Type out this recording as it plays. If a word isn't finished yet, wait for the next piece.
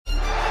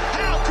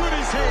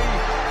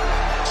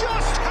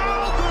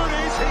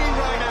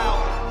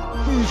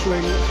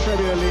Riesling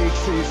Premier League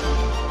season.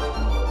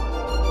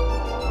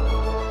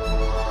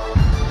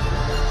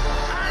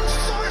 And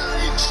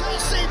finally,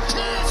 Chelsea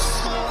pierce.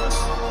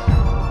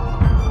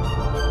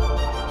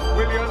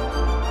 William,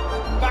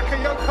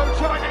 Bakayoko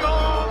joining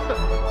on.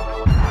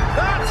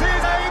 That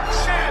is a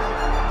gem.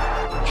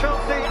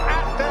 Chelsea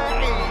at their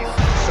ease.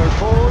 So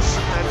pause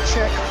and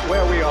check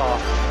where we are.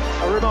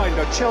 A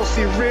reminder,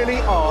 Chelsea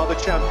really are the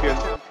champions.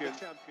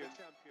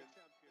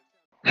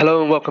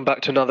 Hello and welcome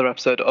back to another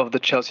episode of the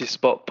Chelsea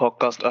Spot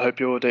podcast. I hope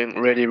you're all doing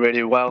really,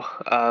 really well.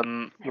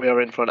 We are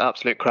in for an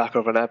absolute cracker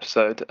of an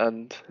episode,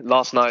 and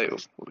last night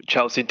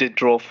Chelsea did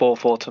draw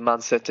 4-4 to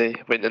Man City,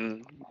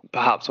 in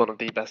perhaps one of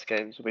the best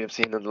games we have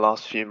seen in the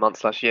last few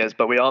months/years,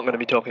 but we aren't going to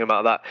be talking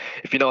about that.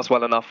 If you know us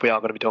well enough, we are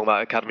going to be talking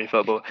about academy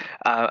football,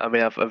 and we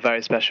have a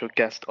very special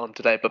guest on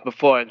today. But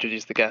before I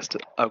introduce the guest,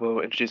 I will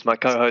introduce my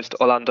co-host,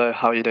 Orlando.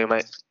 How are you doing,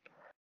 mate?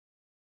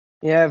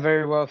 Yeah,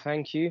 very well,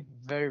 thank you.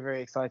 Very,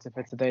 very excited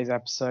for today's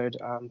episode.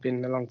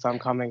 Been a long time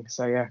coming,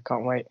 so yeah,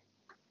 can't wait.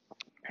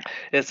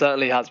 It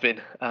certainly has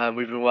been.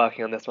 We've been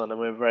working on this one, and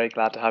we're very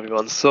glad to have you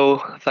on.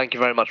 Saul, thank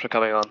you very much for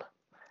coming on.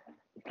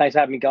 Thanks for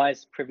having me,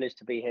 guys. Privileged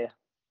to be here.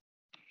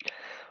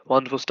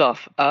 Wonderful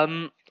stuff.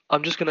 I'm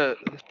just going to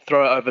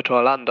throw it over to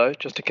Orlando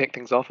just to kick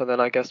things off, and then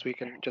I guess we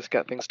can just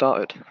get things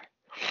started.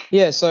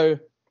 Yeah, so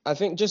I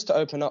think just to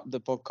open up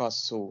the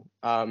podcast, Saul,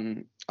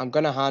 I'm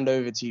going to hand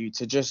over to you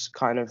to just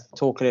kind of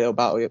talk a little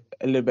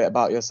bit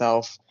about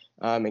yourself,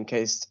 in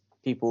case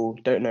people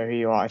don't know who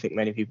you are. I think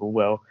many people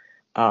will,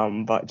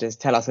 but just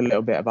tell us a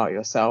little bit about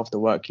yourself, the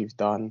work you've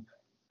done,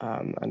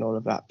 and all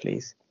of that,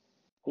 please.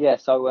 Yeah,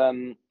 so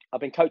I've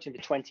been coaching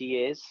for 20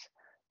 years.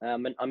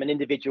 I'm an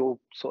individual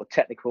sort of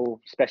technical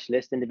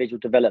specialist, individual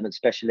development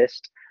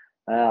specialist.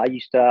 I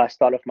used to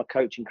start off my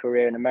coaching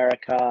career in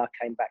America,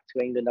 came back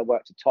to England. I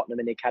worked at Tottenham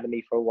in the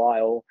academy for a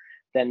while,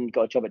 then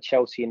got a job at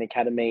Chelsea in the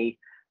academy.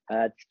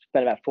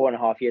 Spent about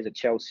 4.5 years at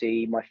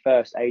Chelsea. My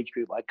first age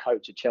group I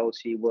coached at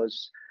Chelsea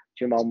was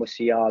Jamal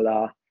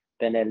Musiala,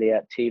 Ben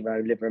Elliott,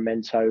 Timo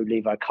Livramento,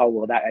 Levi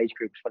Colwill. That age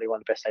group was probably one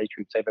of the best age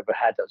groups I've ever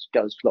had.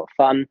 That was a lot of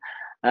fun.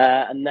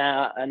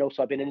 And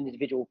also I've been an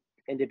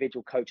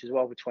individual coach as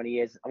well for 20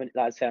 years. I mean,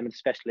 like I say, I'm a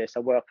specialist. I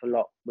work a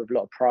lot with a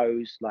lot of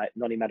pros, like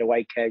Noni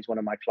Madueke is one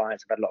of my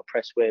clients I've had a lot of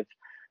press with.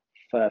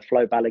 For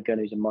Flo Balogun,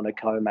 who's in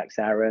Monaco, Max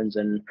Aarons,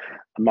 and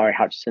Murray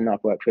Hutchinson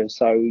I've worked with.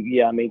 So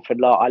yeah, I mean,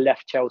 I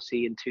left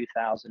Chelsea in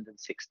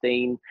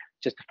 2016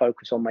 just to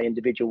focus on my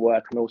individual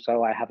work, and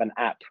also I have an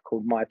app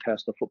called My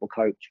Personal Football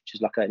Coach, which is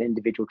like an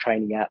individual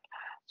training app.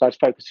 So I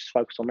just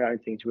focus on my own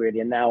things really,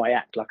 and now I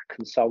act like a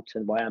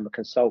consultant. Well, I am a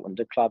consultant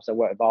to clubs. I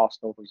work with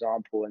Arsenal, for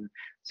example, and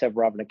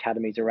several other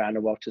academies around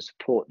the world to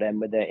support them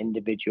with their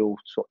individual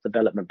sort of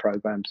development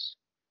programs.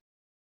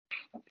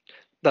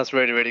 That's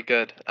really, really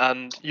good.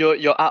 And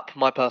your app,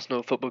 My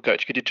Personal Football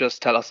Coach, could you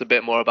just tell us a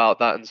bit more about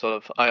that? And sort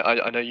of,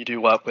 I know you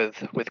do work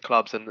with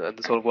clubs and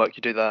the sort of work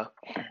you do there.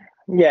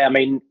 Yeah, I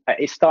mean,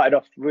 it started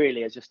off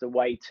really as just a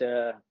way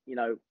to,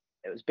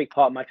 it was a big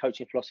part of my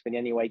coaching philosophy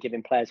anyway,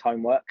 giving players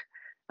homework.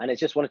 And it's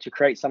just wanted to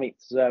create something,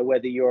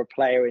 whether you're a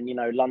player in,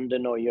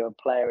 London, or you're a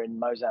player in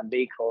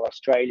Mozambique or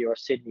Australia or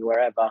Sydney,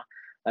 wherever,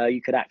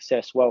 you could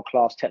access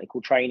world-class technical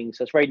training.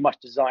 So it's very much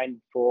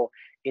designed for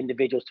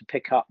individuals to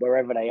pick up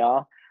wherever they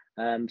are.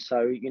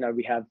 So,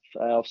 we have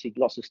obviously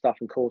lots of stuff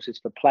and courses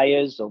for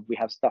players, or we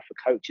have stuff for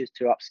coaches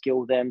to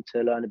upskill them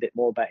to learn a bit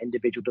more about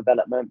individual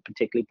development,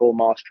 particularly ball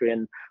mastery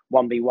and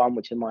 1v1,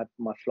 which is my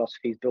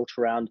philosophy is built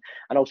around.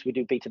 And also we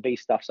do B2B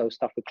stuff, so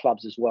stuff with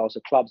clubs as well. So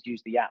clubs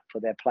use the app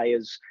for their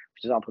players.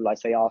 For example, like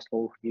say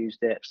Arsenal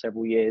used it for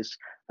several years,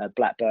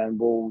 Blackburn,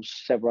 Wolves,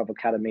 several other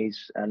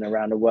academies and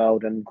around the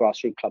world, and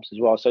grassroots clubs as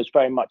well. So it's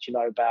very much,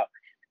 about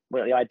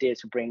the idea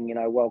to bring,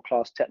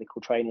 world-class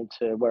technical training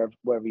to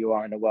wherever you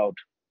are in the world.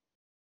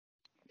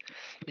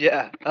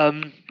 Yeah.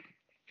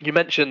 You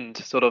mentioned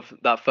sort of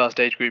that first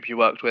age group you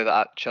worked with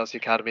at Chelsea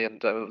Academy,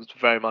 and it was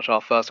very much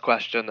our first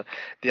question.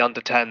 The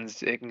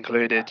under-10s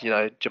included,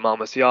 Jamal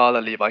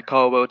Musiala, Levi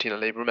Colwill, Tino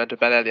Livramento,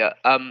 Ben Elliott.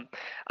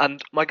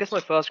 And I guess my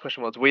first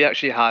question was, we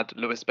actually had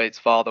Lewis Bates'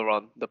 father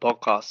on the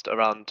podcast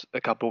around a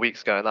couple of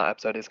weeks ago, and that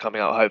episode is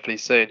coming out hopefully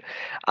soon.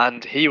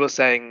 And he was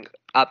saying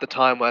at the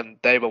time when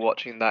they were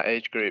watching that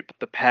age group,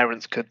 the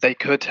parents could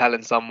tell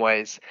in some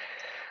ways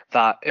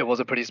that it was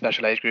a pretty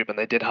special age group, and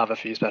they did have a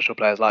few special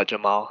players like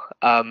Jamal.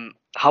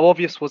 How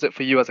obvious was it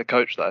for you as a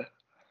coach, though?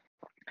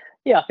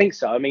 Yeah, I think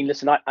so. I mean,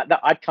 listen,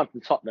 I'd come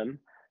from Tottenham,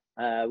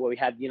 where we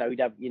had, we'd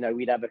have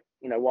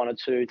one or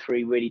two,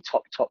 three really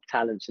top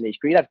talents in each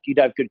group. You'd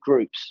have good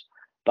groups,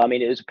 but I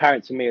mean, it was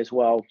apparent to me as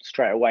well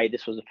straight away.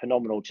 This was a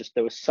phenomenal. Just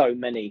there were so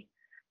many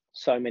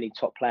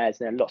top players,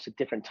 and lots of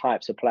different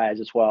types of players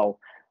as well.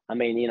 I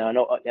mean,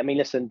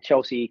 listen,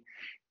 Chelsea,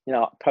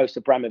 post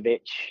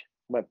Abramovich,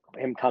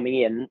 him coming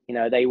in,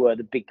 they were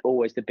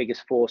always the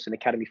biggest force in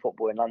academy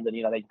football in London.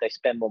 They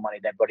spend more money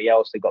than everybody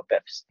else. They've got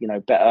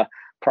better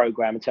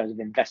program in terms of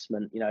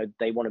investment.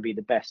 They want to be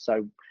the best.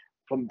 So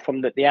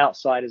from the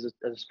outside as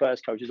a Spurs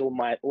coach, is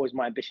always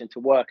my ambition to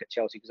work at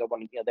Chelsea, because I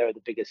want, they were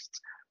the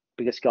biggest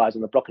biggest guys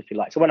on the block, if you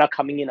like. So when I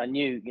coming in, I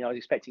knew, I was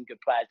expecting good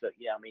players, but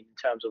yeah, I mean, in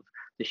terms of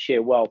the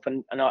sheer wealth,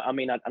 and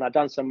I've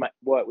done some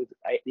work with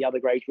the other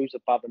grade groups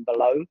above and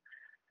below.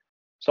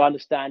 So I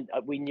understand.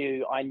 I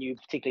knew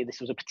particularly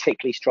this was a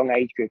particularly strong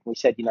age group. And we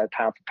said,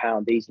 pound for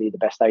pound, easily the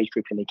best age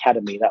group in the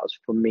academy. That was,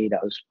 for me,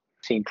 that was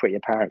seemed pretty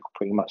apparent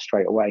pretty much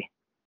straight away.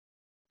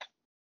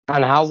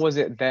 And how was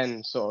it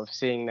then, sort of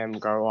seeing them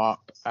grow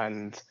up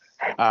and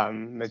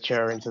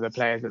mature into the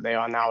players that they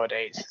are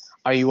nowadays?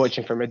 Are you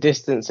watching from a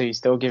distance? Are you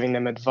still giving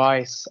them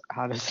advice?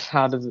 How does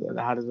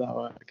that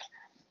work?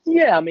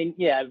 Yeah,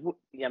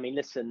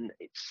 listen,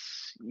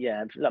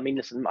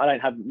 I don't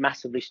have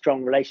massively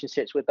strong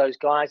relationships with those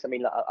guys. I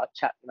mean, I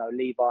chat,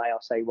 Levi,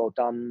 I'll say well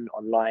done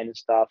online and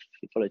stuff,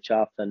 full of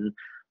chuff, and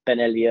Ben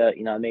Elliott,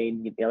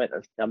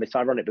 it's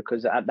ironic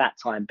because at that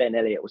time Ben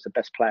Elliott was the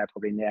best player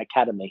probably in the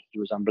academy. He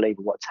was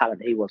unbelievable what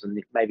talent he was,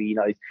 and maybe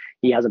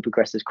he hasn't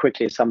progressed as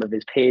quickly as some of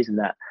his peers in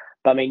that.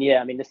 But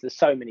there's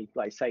so many,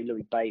 like say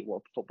Louis Bate,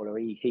 what footballer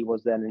he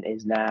was then and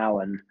is now,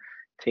 and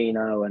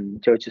Tino,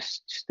 and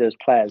just there's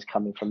players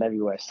coming from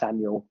everywhere.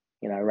 Samuel,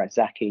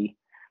 Razaki,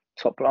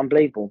 top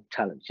unbelievable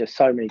talent. Just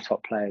so many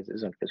top players.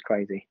 It's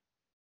crazy.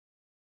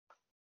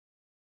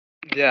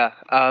 Yeah.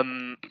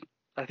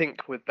 I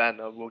think with Ben,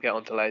 we'll get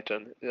on to later.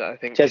 And I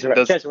think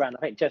Jezran,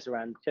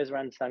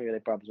 Samuel, their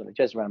brothers on it.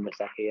 Jezran,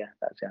 Razaki,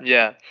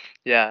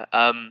 Yeah.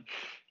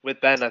 With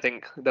Ben, I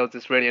think there was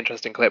this really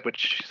interesting clip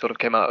which sort of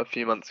came out a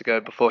few months ago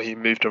before he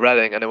moved to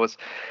Reading, and it was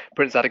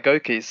Prince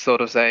Adegoke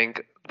sort of saying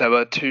there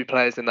were two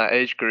players in that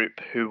age group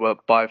who were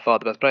by far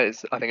the best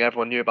players. I think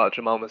everyone knew about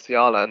Jamal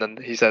Musiala, and then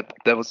he said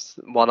there was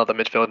one other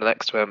midfielder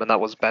next to him, and that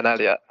was Ben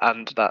Elliott,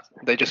 and that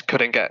they just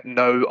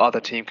no other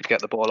team could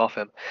get the ball off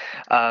him.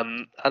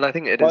 And I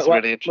think it is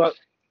really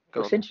interesting.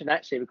 It's interesting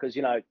actually because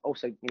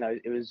also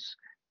it was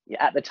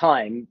at the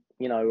time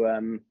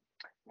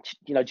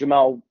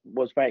Jamal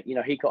was very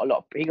he got a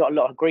lot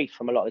of grief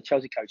from a lot of the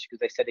Chelsea coaches because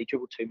they said he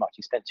dribbled too much,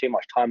 he spent too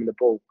much time on the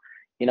ball,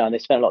 and they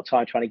spent a lot of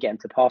time trying to get him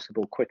to pass the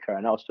ball quicker.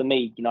 And for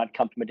me, I'd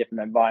come from a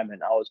different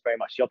environment. I was very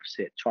much the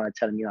opposite, trying to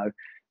tell him,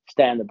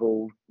 stay on the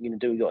ball, do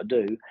what you got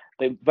to do.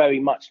 But very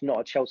much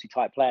not a Chelsea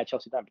type player.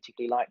 Chelsea don't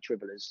particularly like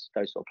dribblers,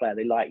 those sort of players.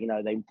 They like,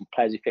 they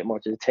players who fit more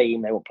to the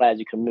team. They want players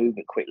who can move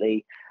it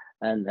quickly,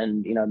 and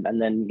then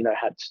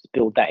had to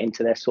build that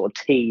into their sort of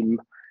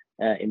team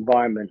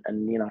environment.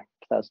 And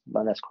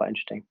that's quite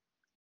interesting.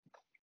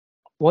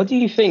 What do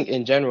you think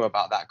in general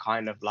about that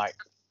kind of like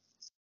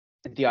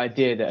the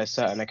idea that a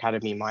certain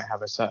academy might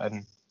have a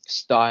certain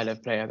style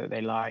of player that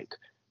they like?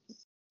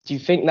 Do you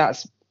think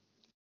that's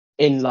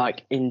in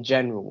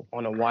general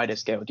on a wider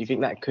scale? Do you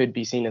think that could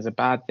be seen as a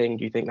bad thing?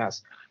 Do you think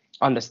that's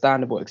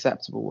understandable,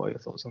 acceptable? What are your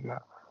thoughts on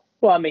that?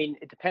 Well,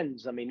 it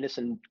depends.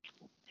 Listen,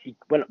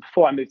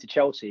 before I moved to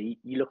Chelsea,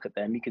 you look at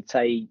them, you could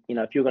say,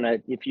 if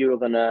you were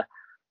gonna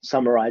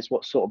summarize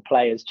what sort of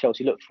players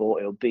Chelsea look for,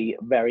 it'll be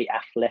very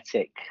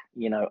athletic,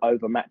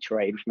 over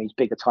maturated, which means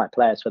bigger type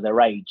players for their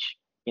age,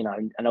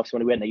 and obviously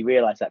when we went there, you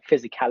realise that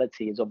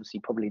physicality is obviously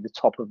probably the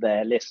top of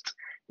their list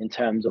in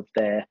terms of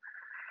their,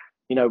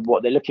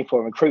 what they're looking for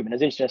in recruitment.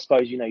 It's interesting, I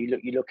suppose, you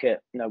look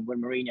at,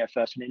 when Mourinho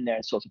first went in there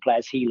and sorts of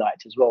players he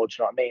liked as well. Do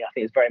you know what I mean? I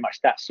think it's very much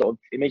that sort of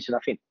image, and I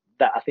think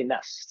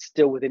that's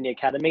still within the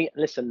academy.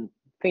 Listen,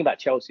 the thing about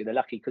Chelsea, they're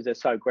lucky because they're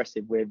so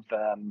aggressive with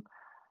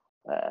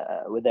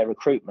their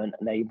recruitment,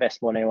 and they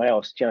invest more than anyone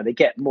else. They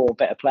get more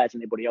better players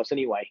than anybody else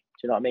anyway. Do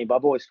you know what I mean? But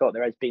I've always felt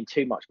there has been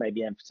too much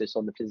maybe emphasis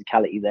on the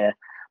physicality there.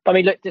 But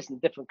look,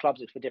 different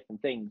clubs are for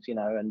different things,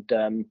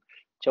 and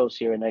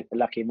Chelsea are in a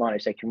lucky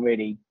advantage. They can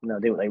really,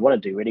 do what they want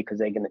to do really, because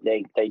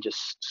they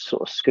just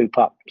sort of scoop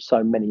up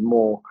so many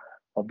more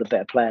of the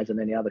better players than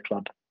any other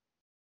club.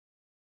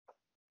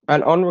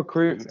 And on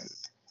recruitment,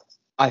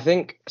 I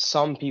think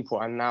some people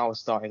are now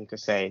starting to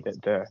say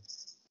that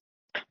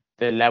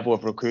the level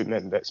of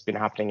recruitment that's been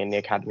happening in the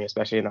academy,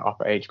 especially in the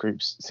upper age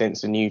groups,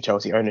 since the new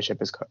Chelsea ownership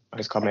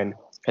has come in,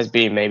 has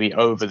been maybe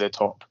over the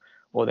top,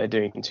 or they're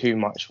doing too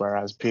much,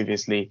 whereas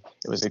previously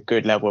it was a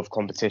good level of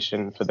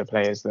competition for the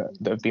players that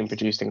have been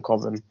produced in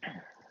Cobham.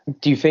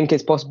 Do you think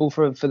it's possible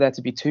for there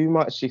to be too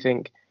much? Do you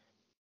think,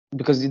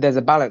 because there's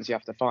a balance you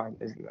have to find,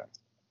 isn't there?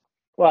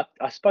 Well,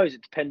 I suppose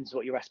it depends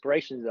what your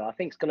aspirations are. I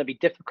think it's going to be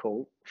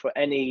difficult for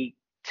any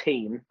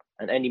team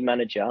and any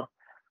manager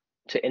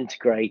to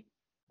integrate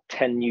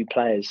 10 new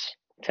players,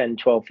 10,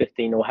 12,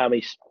 15, or how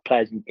many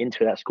players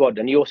into that squad.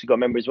 And you also got to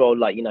remember as well,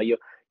 like, you're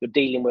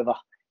dealing with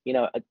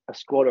a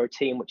squad or a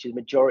team which is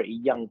majority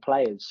young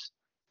players,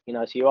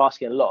 so you're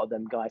asking a lot of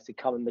them guys to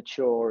come and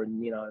mature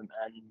and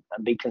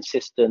and be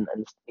consistent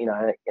and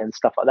and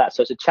stuff like that.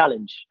 So it's a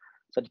challenge.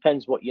 So it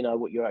depends what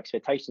your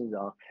expectations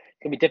are.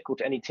 It can be difficult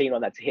to any team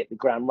like that to hit the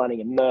ground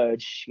running and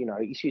merge. You're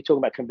talking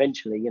about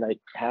conventionally,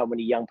 how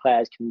many young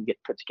players can you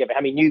get put together, how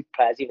many new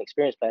players, even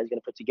experienced players, are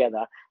going to put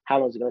together, how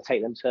long is it going to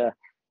take them to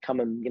come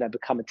and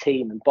become a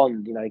team and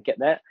bond, get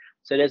that.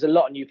 So there's a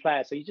lot of new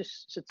players. So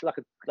it's like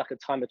a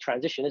time of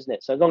transition, isn't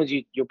it? So as long as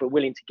you're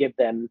willing to give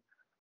them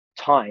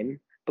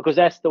time, because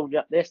they're still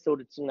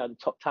the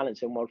top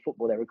talents in world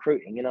football they're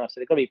recruiting, so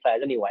they're going to be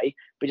players anyway,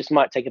 but it just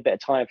might take a bit of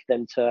time for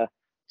them to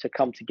to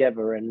come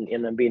together and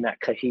be in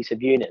that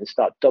cohesive unit and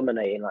start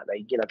dominating like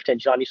they,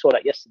 potentially. And you saw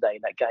that yesterday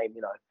in that game.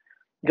 You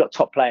got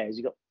top players,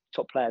 in the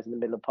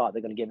middle of the park.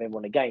 They're going to give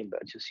everyone a game,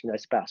 but just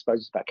it's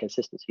about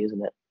consistency,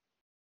 isn't it?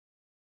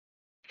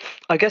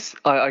 I guess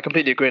I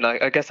completely agree, and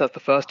I guess that's the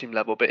first team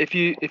level. But if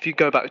you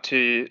go back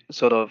to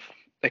sort of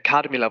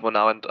academy level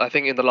now, and I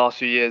think in the last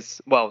few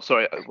years,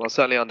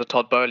 certainly under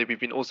Todd Bowley,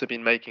 we've also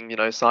been making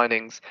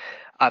signings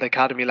at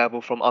academy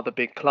level from other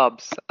big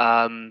clubs.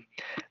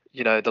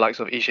 The likes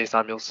of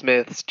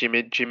Issakson-Hurst,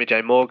 Jimmy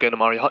J Morgan,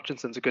 Amari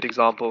Hutchinson's a good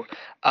example.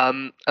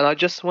 And I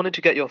just wanted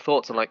to get your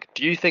thoughts on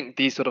do you think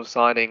these sort of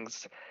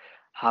signings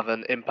have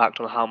an impact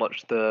on how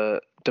much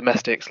the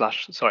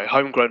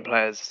homegrown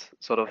players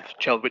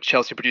which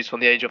Chelsea produce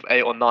from the age of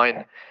 8 or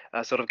 9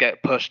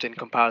 get pushed in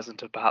comparison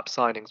to perhaps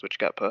signings which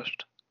get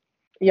pushed?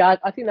 Yeah,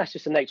 I think that's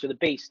just the nature of the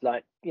beast.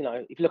 If you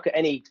look at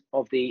any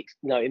of the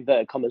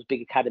inverted commas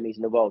big academies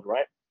in the world,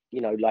 right?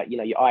 Your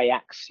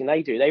Ajax,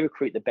 they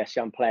recruit the best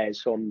young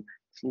players from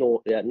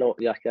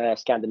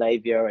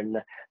Scandinavia and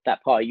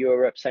that part of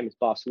Europe. Same as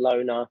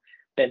Barcelona.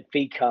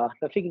 Benfica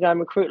go and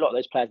recruit a lot of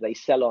those players they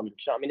sell on. Do you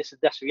know what I mean?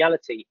 That's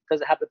reality.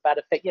 Does it have a bad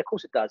effect? Yeah, of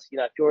course it does.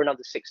 If you're an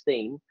under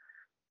 16,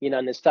 and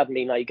then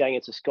suddenly you're going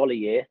into scholar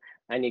year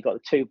and you've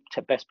got the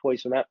 2 best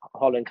boys from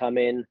Holland come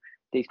in,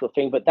 these sort of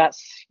things. But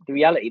that's the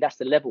reality. That's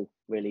the level,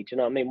 really. Do you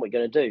know what I mean? What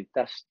you're going to do?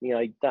 That's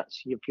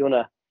if you want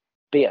to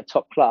be at a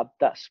top club,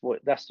 that's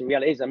the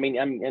reality is. I mean,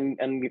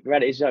 and the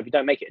reality is, if you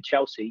don't make it at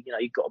Chelsea,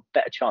 you've got a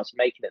better chance of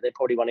making it than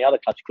probably one of the other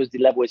clubs because the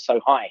level is so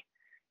high.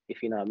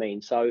 If you know what I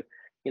mean. So.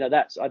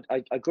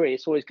 I agree.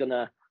 It's always going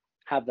to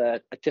have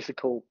a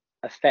difficult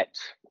effect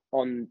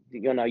on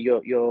your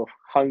real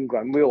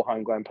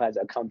homegrown players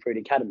that have come through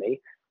the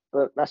academy.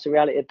 But that's the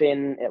reality of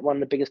being at one of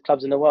the biggest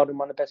clubs in the world and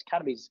one of the best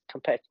academies.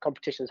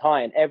 Competition's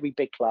high, and every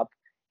big club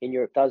in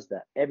Europe does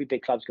that. Every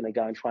big club's going to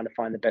go and try to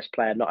find the best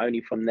player, not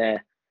only from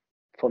their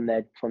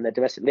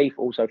domestic league,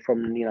 but also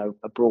from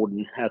abroad,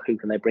 and who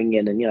can they bring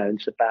in, and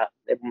it's about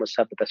everyone must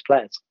have the best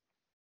players.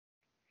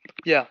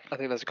 Yeah, I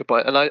think that's a good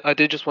point. And I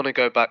did just want to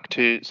go back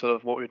to sort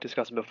of what we were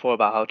discussing before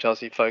about how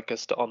Chelsea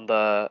focused on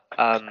the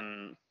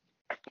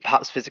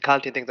perhaps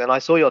physicality and things. And I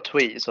saw your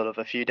tweet sort of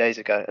a few days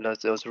ago, and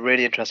it was a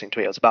really interesting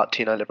tweet. It was about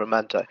Tino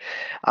Livramento.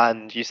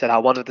 And you said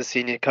how one of the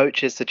senior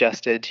coaches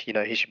suggested,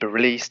 he should be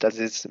released as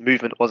his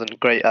movement wasn't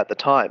great at the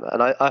time.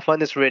 And I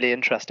find this really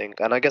interesting.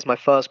 And I guess my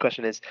first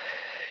question is,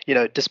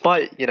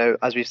 despite,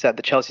 as we've said,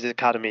 the Chelsea's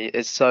academy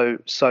is so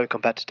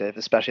competitive,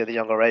 especially at the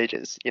younger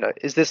ages,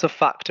 is this a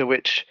factor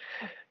which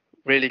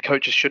really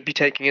coaches should be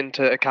taking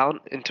into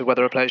account into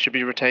whether a player should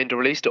be retained or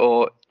released,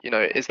 or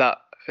is that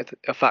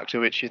a factor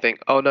which you think,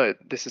 oh no,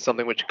 this is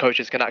something which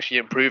coaches can actually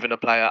improve in a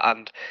player,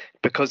 and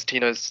because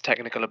Tino's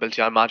technical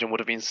ability I imagine would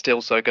have been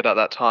still so good at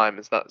that time,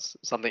 is that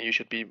something you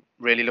should be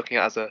really looking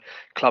at as a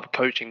club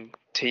coaching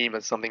team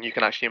as something you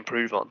can actually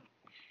improve on?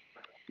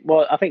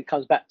 Well, I think it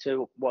comes back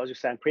to what I was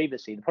just saying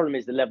previously. The problem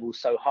is the level's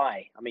so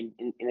high. I mean,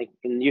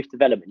 in youth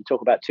development, you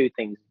talk about 2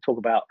 things. You talk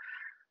about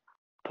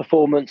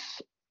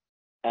performance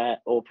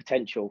or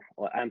potential,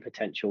 and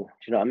potential. Do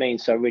you know what I mean?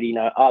 So really,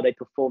 are they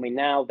performing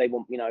now? They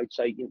want,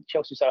 so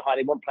Chelsea's so high,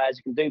 they want players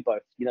who can do both.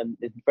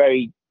 It's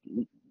very,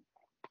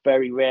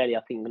 very rarely,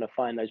 I think, you're going to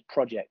find those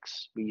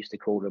projects, we used to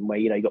call them, where,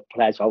 you got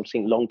players, I was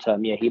thinking long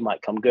term, he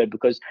might come good,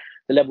 because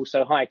the level's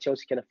so high.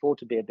 Chelsea can afford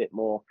to be a bit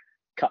more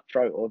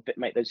cutthroat or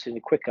make those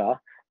decisions quicker,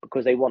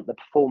 because they want the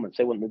performance,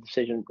 they want the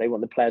decision, they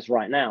want the players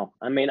right now.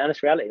 I mean, and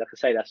it's reality. Like I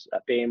say, that's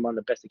being one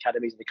of the best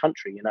academies in the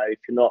country. If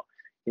you're not,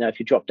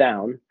 if you drop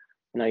down,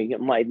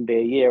 it might even be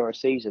a year or a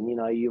season.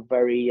 You're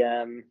very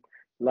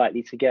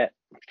likely to get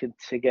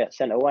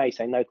sent away,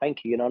 saying no,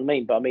 thank you. You know what I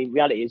mean? But I mean,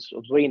 reality is,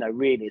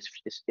 really,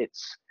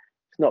 it's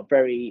not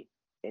very.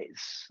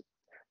 It's,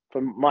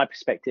 from my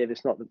perspective,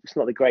 it's not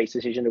the greatest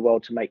decision in the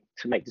world to make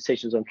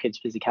decisions on kids'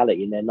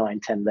 physicality in their 9,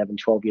 10, 11,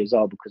 12 years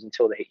old, because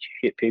until they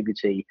hit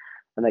puberty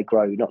and they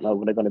grow, you don't know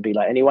what they're going to be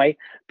like anyway.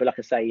 But like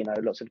I say,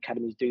 lots of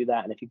academies do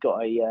that, and if you've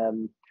got a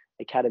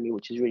academy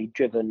which is really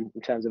driven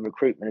in terms of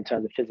recruitment, in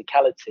terms of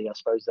physicality, I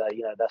suppose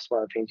that's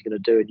one of the things you're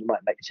going to do, and you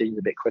might make decisions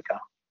a bit quicker.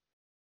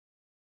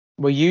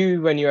 Were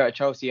you, when you were at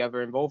Chelsea,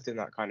 ever involved in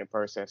that kind of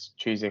process,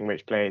 choosing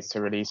which players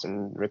to release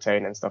and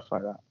retain and stuff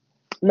like that?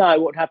 No,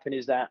 what happened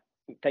is that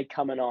they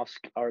come and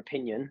ask our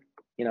opinion,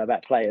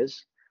 about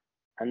players,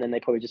 and then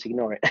they probably just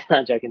ignore it.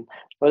 I'm joking.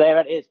 Well, there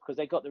it is, because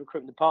they got the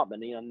recruitment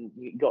department, and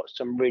you got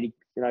some really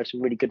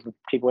good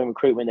people in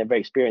recruitment. They're very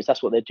experienced.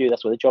 That's what they do.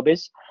 That's what their job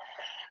is.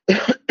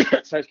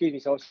 So excuse me.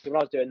 So when I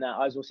was doing that,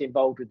 I was also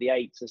involved with the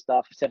 8s and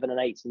stuff, 7 and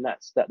 8s, and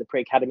that's the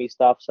pre-academy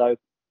stuff. So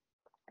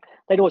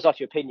they'd always ask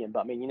your opinion,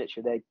 but I mean,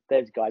 literally,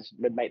 those guys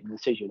would make the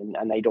decision,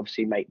 and they'd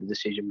obviously make the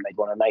decision they'd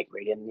want to make,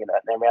 really. And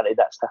in reality,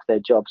 that's their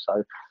job.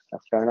 So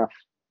that's fair enough.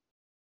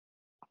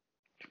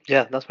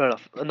 Yeah, that's fair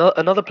enough.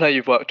 Another player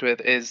you've worked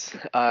with is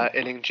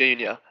Illing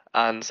Jr.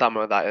 and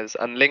Samuel, that is,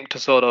 and linked to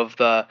sort of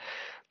the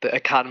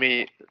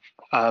academy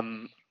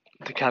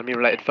the academy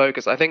related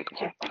focus. I think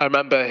I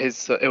remember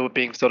it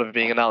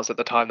being announced at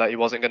the time that he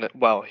wasn't going to.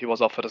 Well, he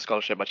was offered a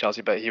scholarship by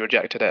Chelsea, but he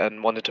rejected it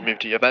and wanted to move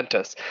to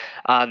Juventus.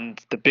 And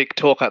the big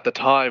talk at the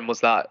time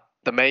was that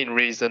the main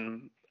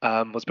reason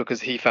was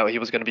because he felt he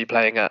was going to be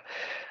playing at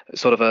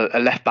sort of a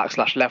left back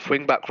 / left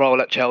wing back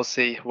role at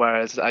Chelsea,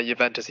 whereas at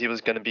Juventus he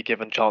was going to be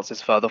given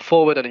chances further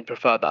forward, and he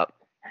preferred that.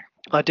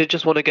 I did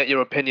just want to get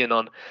your opinion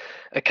on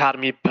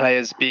academy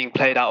players being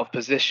played out of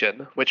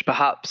position, which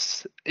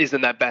perhaps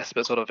isn't their best,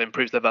 but sort of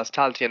improves their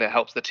versatility and it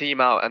helps the team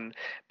out, and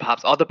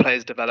perhaps other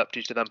players develop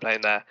due to them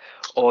playing there.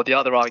 Or the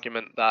other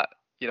argument that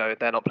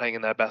they're not playing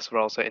in their best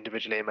role, so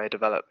individually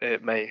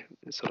it may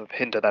sort of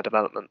hinder their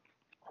development.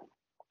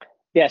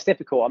 Yeah, it's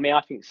difficult. I mean,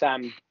 I think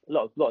a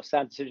lot of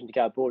Sam's decision to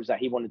go abroad is that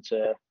he wanted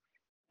to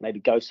maybe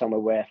go somewhere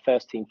where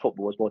first team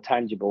football was more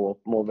tangible or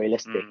more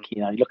realistic.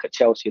 You look at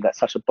Chelsea, that's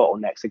such a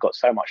bottleneck. They've got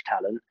so much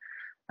talent.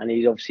 And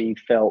he obviously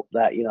felt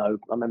that, I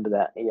remember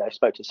that, he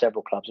spoke to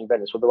several clubs in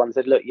Venice were the ones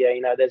that, look,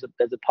 there's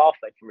a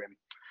pathway for him.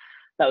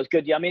 That was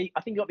good. Yeah, I mean,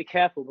 I think you've got to be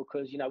careful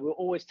because, we'll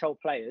always tell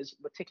players,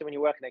 particularly when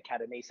you work in an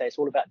academy, say it's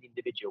all about the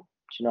individual.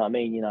 Do you know what I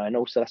mean? And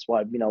also that's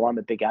why, I'm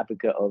a big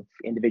advocate of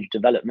individual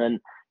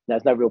development.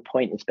 There's no real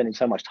point in spending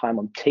so much time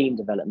on team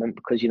development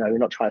because, you're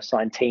not trying to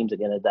sign teams at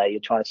the end of the day.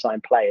 You're trying to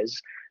sign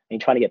players. And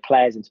you're trying to get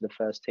players into the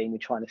first team. You're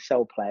trying to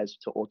sell players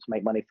to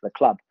make money for the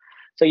club.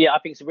 So yeah, I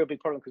think it's a real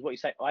big problem because what you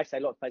say, I say a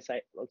lot of players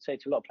I'll say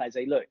to a lot of players,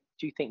 look,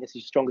 do you think this is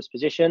your strongest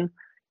position?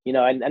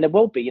 And it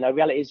will be.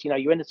 Reality is,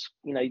 you're in this,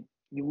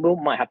 you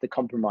might have to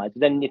compromise.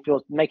 But then if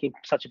you're making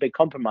such a big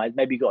compromise,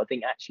 maybe you've got to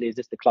think, actually, is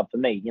this the club for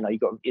me?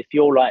 If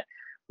you're like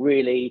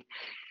really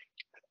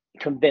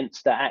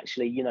convinced that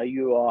actually,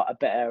 you are a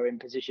better in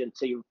position,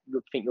 so you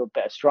think you're a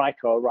better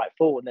striker or right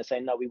forward, and they're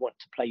saying, no, we want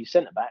to play you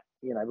centre back,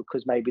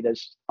 because maybe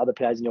there's other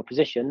players in your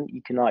position,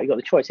 you got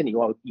the choice, isn't it?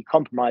 You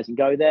compromise and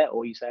go there,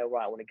 or you say, all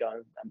right, I want to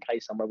go and play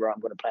somewhere where I'm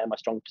going to play in my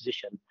strong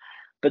position.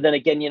 But then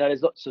again,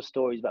 there's lots of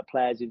stories about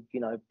players who've,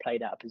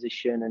 played out of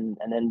position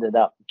and ended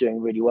up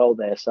doing really well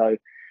there. So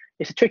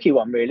it's a tricky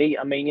one, really.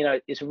 I mean,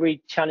 it's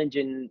really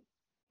challenging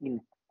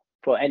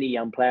for any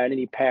young player and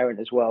any parent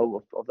as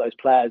well of those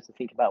players to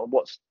think about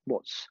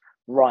what's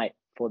right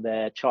for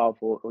their child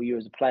or you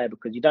as a player,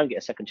 because you don't get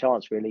a second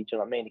chance, really. Do you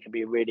know what I mean? It can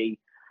be really,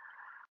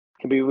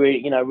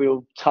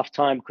 real tough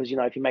time because,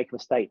 if you make a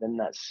mistake, then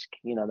that's,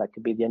 that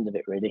could be the end of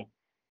it, really.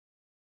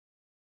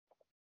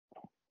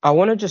 I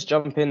want to just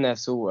jump in there,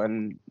 Saul,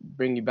 and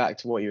bring you back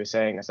to what you were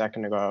saying a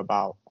second ago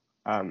about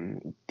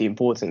the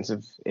importance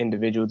of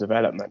individual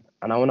development.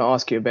 And I want to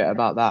ask you a bit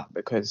about that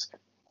because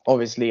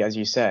obviously, as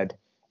you said,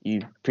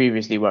 you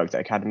previously worked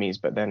at academies,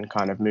 but then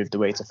kind of moved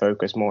away to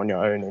focus more on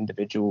your own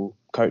individual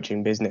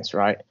coaching business,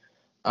 right?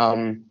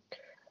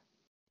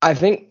 I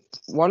think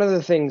one of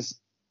the things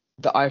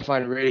that I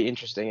find really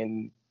interesting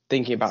in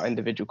thinking about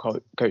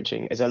individual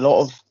coaching is a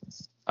lot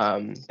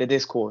of the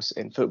discourse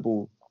in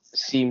football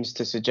seems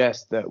to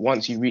suggest that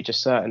once you reach a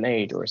certain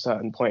age or a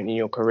certain point in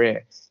your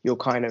career, you're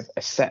kind of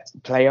a set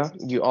player.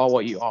 You are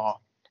what you are,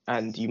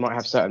 and you might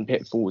have certain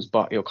pitfalls,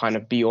 but you're kind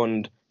of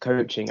beyond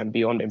coaching and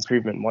beyond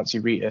improvement once you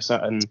reach a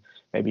certain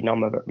maybe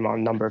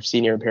number of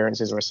senior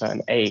appearances or a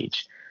certain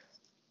age.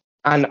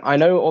 And I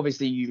know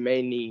obviously you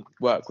mainly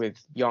work with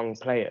young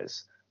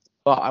players,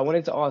 but I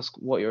wanted to ask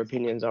what your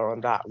opinions are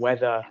on that,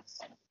 whether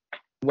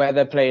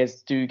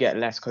players do get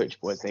less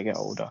coachable as they get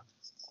older.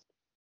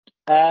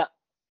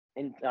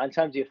 In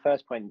terms of your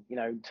first point,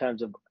 in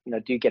terms of,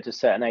 do you get to a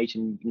certain age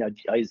and,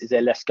 is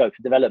there less scope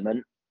for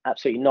development?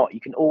 Absolutely not. You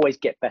can always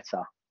get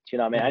better. Do you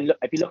know what I mean? And look,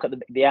 if you look at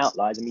the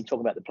outliers, I mean,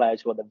 talking about the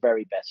players who are the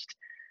very best,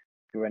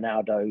 your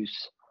Ronaldos,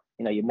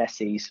 your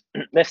Messis,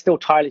 they're still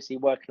tirelessly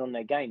working on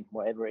their game,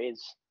 whatever it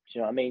is. Do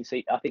you know what I mean? So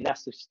I think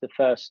that's the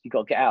first, you've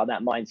got to get out of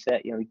that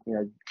mindset,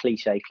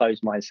 cliche,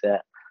 closed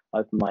mindset,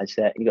 open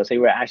mindset. And you've got to say,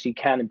 well, actually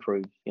can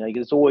improve.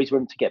 There's always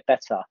room to get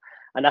better.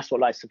 And that's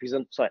what,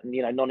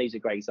 Noni's a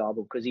great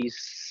example because he's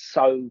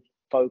so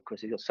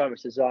focused. He's got so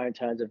much desire in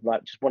terms of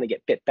just want to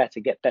get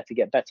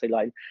better.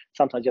 Like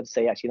sometimes you have to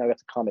say, actually, you have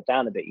to calm it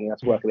down a bit. You have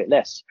to work a bit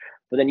less.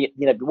 But then,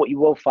 what you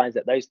will find is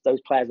that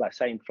those players like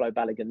saying Flo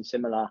Balogun,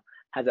 similar,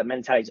 has that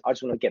mentality. I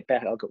just want to get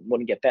better. I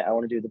want to get better. I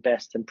want to do the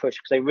best and push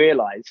because they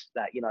realise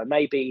that,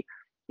 maybe,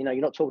 you're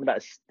not talking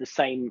about the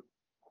same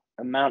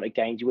amount of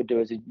gains you would do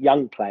as a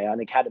young player in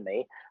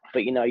academy,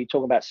 but you're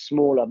talking about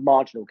smaller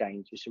marginal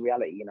gains, which is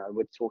reality.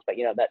 We're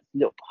talking about that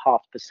little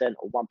 0.5%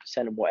 or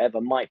 1% or whatever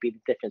might be the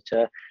difference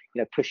to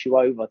push you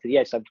over to the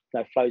edge. So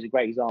Flo's a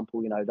great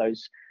example.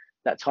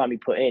 That time he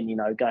put in,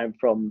 going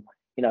from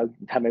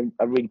having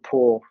a really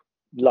poor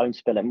loan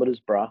spell at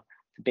Middlesbrough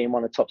to being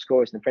one of the top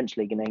scorers in the French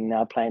league and then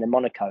now playing in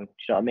Monaco. Do you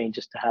know what I mean?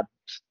 Just to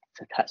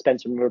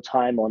spend some real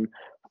time on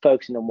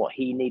focusing on what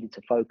he needed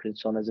to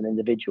focus on as an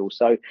individual.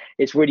 So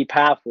it's really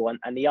powerful.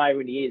 And the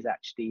irony is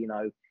actually,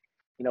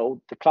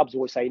 the clubs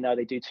always say, no,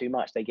 they do too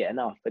much, they get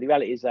enough. But the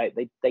reality is that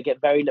they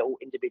get very little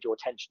individual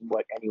attention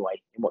work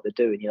anyway in what they're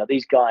doing.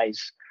 These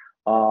guys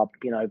are,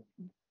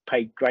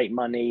 paid great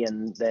money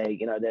and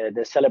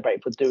they're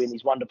celebrated for doing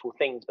these wonderful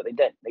things, but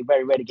they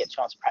very rarely get a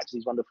chance to practice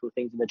these wonderful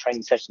things in the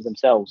training sessions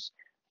themselves.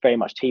 very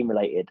much team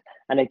related.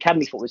 And the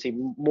academy football was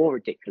even more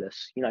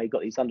ridiculous. You know, you've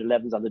got these under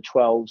 11s, under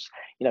 12s,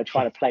 you know,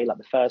 trying to play like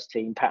the first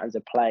team, patterns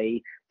of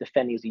play,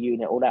 defending as a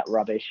unit, all that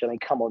rubbish. I mean,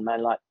 come on,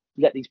 man, like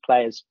let these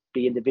players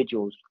be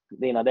individuals.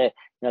 You know, they're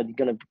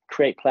going to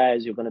create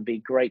players who are going to be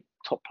great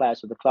top players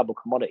for the club or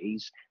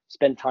commodities.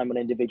 Spend time on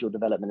individual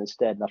development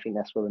instead. And I think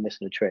that's where we're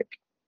missing the trick.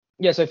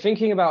 Yeah, so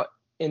thinking about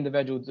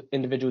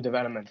individual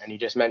development, and you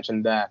just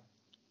mentioned there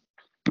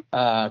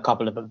a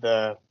couple of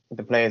the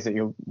players that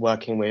you're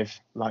working with,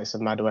 likes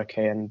of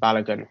Madueke and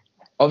Balogun.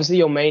 Obviously,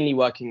 you're mainly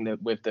working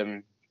with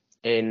them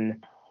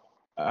in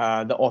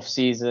the off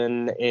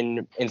season,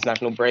 in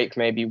international break,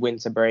 maybe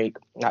winter break,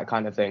 that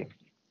kind of thing.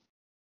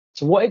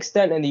 To what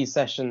extent in these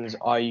sessions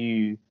are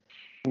you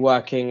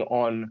working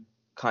on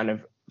kind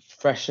of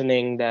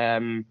freshening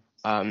them,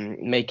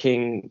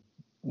 making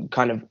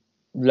kind of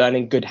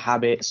learning good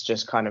habits,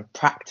 just kind of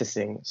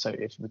practicing, so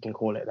if we can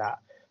call it that,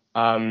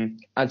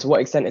 and to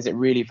what extent is it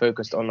really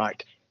focused on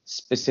like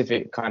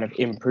specific kind of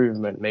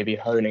improvement, maybe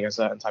honing a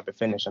certain type of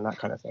finish and that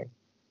kind of thing?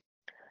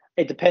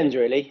 It depends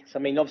really. So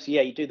I mean, obviously,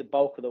 yeah, you do the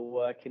bulk of the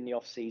work in the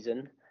off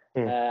season,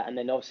 and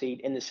then obviously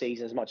in the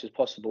season as much as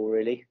possible,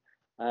 really.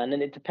 And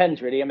then it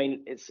depends really. I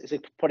mean, it's a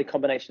probably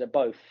combination of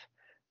both.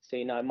 So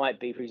you know, it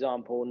might be, for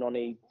example,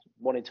 Noni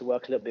wanting to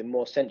work a little bit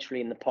more centrally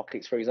in the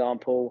pockets, for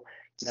example,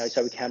 you know,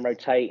 so we can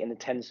rotate in the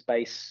 10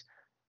 space,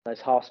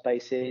 those half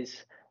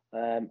spaces,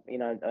 you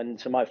know, and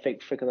so might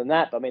think quicker than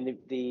that. But I mean,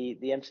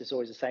 the emphasis is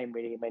always the same,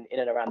 really. I mean, in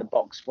and around the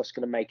box, what's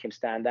going to make him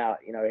stand out?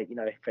 You know,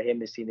 for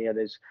him, is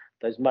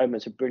those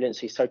moments of brilliance.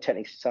 He's so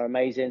technically so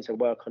amazing. So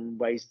work on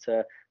ways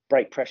to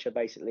break pressure,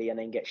 basically, and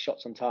then get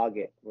shots on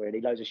target.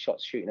 Really, loads of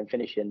shots, shooting and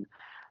finishing.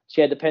 So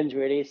yeah, it depends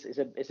really.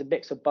 It's a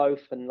mix of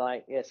both, and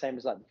like same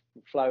as like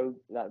Flo,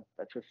 like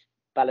with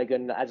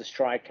Balogun as a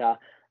striker,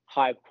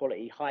 high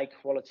quality,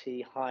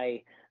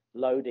 high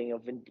loading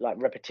of like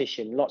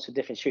repetition, lots of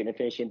different shooting and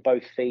finishing,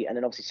 both feet, and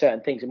then obviously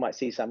certain things you might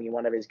see something in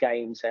one of his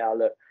games, say, oh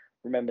look,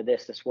 remember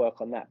this, let's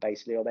work on that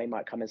basically, or they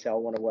might come and say, I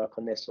want to work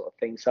on this sort of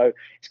thing. So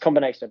it's a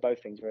combination of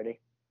both things really.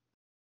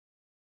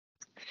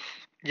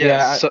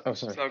 Yeah.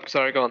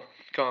 Sorry, go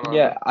on.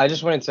 Yeah, I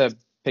just wanted to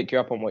pick you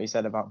up on what you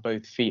said about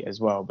both feet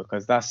as well,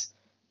 because that's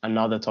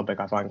another topic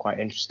I find quite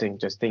interesting,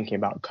 just thinking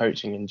about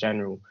coaching in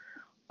general.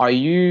 Are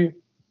you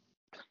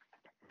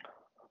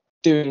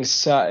doing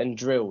certain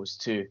drills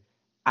to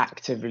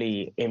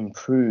actively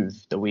improve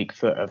the weak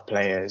foot of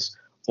players,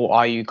 or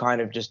are you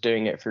kind of just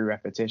doing it through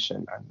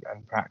repetition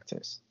and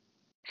practice?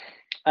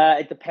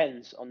 It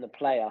depends on the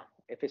player.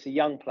 If it's a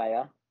young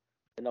player,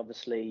 then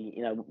obviously,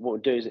 you know, what we'll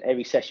do is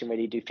every session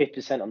really do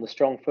 50% on the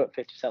strong foot,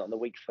 50% on the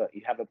weak foot.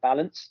 You have a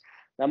balance.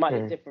 Now, it might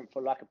be different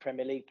for like a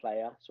Premier League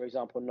player. So, for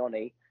example,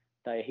 Noni,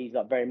 he's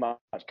like very much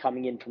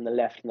coming in from the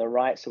left and the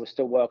right. So we'll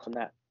still work on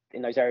that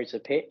in those areas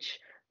of pitch,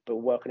 but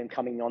work on him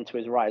coming onto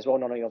his right as well.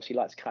 Noni obviously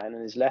likes cutting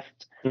on his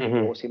left.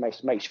 Also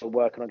makes sure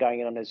working on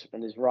going in on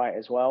his right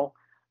as well.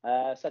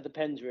 So it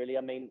depends really.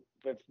 I mean,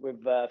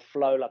 with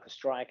Flo, like a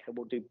striker,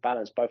 we'll do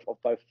balance both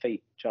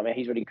feet. Do you know what I mean?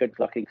 He's really good,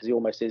 luckily, because he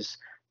almost is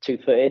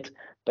two-footed.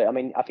 But I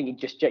mean, I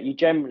think you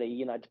generally,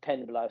 you know,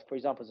 depend. Like, for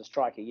example, as a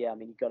striker, yeah, I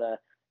mean,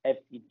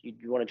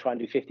 you want to try and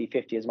do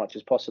 50-50 as much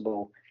as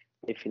possible.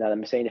 If you know what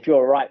I'm saying. If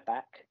you're a right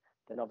back,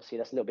 then obviously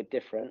that's a little bit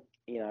different.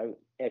 You know,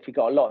 if we've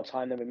got a lot of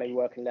time, then we may be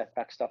working left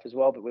back stuff as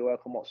well. But we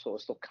work on what sort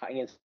of stuff cutting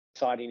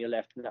inside in your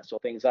left and that sort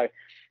of thing. So,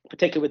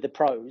 particularly with the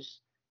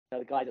pros, you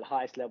know, the guys at the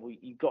highest level,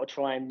 you've got to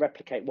try and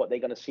replicate what they're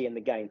going to see in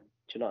the game.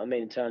 Do you know what I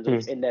mean? In terms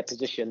of in their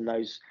position,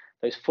 those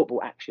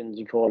football actions,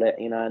 you call it,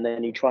 you know, and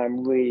then you try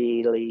and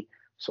really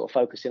sort of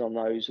focus in on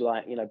those,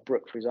 like, you know,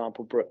 Brooke, for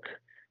example,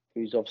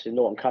 who's obviously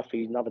Norton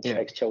Cuffy, another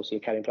ex-Chelsea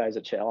Academy players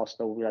at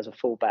Arsenal, who has a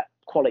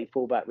quality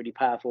fullback, really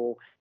powerful,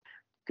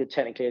 good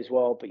technically as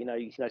well, but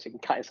so he can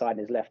cut inside in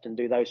his left and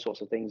do those sorts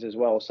of things as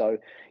well. So you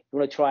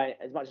want to try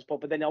as much as possible.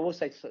 But then I will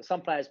say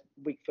some players'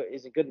 weak foot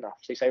isn't good enough.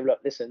 So you say, look,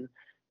 listen,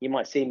 you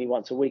might see me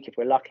once a week if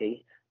we're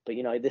lucky, but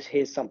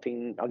here's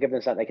something, I'll give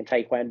them something they can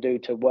take away and do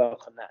to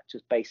work on that,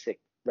 just basic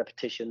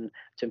repetition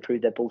to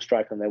improve their ball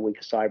strike on their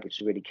weaker side,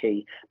 which is really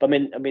key. But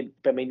I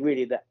mean,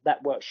 really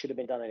that work should have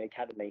been done in the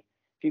academy.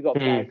 If you've got a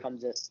player who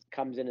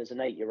comes in as an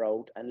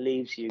 8-year-old and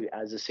leaves you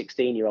as a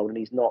 16-year-old and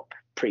he's not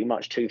pretty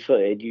much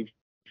two-footed, you've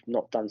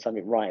not done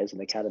something right as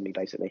an academy,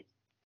 basically.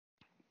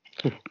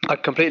 I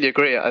completely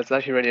agree. It's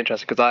actually really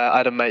interesting because I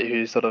had a mate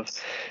who sort of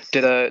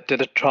did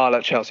a trial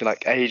at Chelsea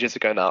like ages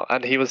ago now,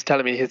 and he was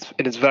telling me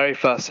in his very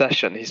first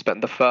session he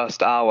spent the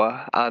first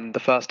hour, and the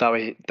first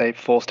hour they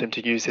forced him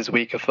to use his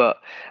weaker foot,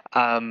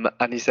 and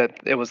he said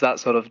it was that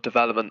sort of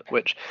development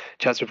which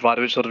Chelsea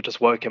provided, which sort of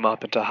just woke him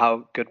up into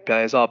how good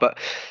players are. But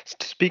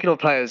speaking of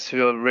players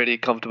who are really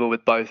comfortable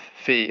with both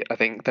feet, I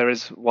think there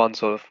is one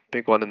sort of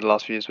big one in the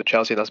last few years with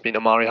Chelsea, and that's been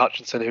Omari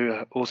Hutchinson, who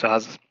also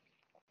has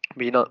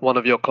been one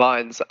of your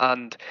clients.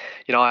 And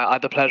I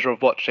had the pleasure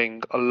of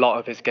watching a lot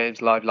of his games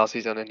live last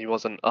season, and he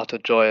was an utter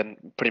joy and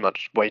pretty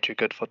much way too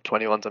good for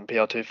 21s and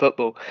PR2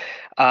 football.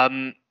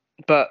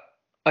 But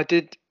I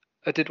did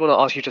want to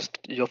ask you just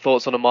your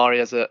thoughts on Omari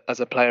as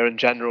a player in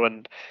general,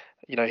 and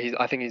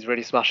I think he's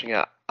really smashing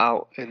it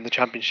out in the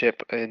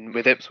Championship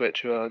with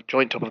Ipswich, who are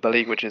joint top of the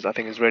league, which I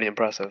think is really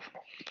impressive.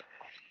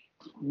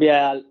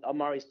 Yeah,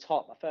 Amari's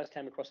top. I first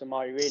came across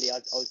Amari really. I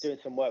was doing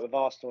some work with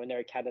Arsenal in their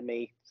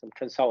academy, some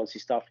consultancy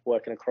stuff,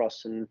 working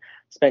across, and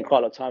spent quite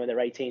a lot of time in their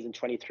 18s and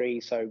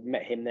 23s. So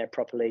met him there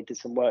properly, did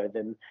some work with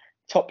him.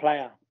 Top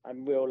player.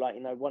 I'm real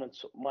one of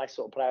my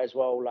sort of player as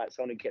well. Like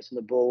someone who gets on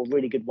the ball,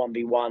 really good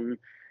 1v1.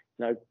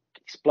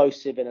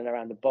 Explosive in and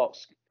around the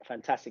box.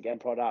 Fantastic end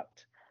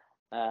product.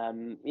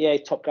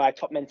 Top guy,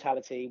 top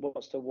mentality.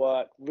 Wants to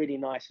work. Really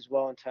nice as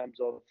well in terms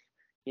of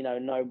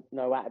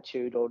no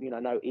attitude or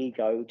no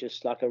ego,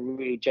 just like a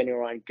really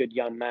genuine good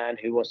young man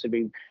who wants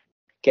to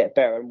get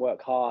better and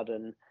work hard.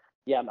 And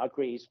I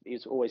agree,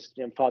 he's always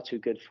far too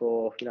good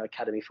for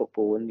academy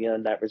football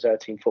and that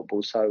reserve team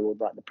football, so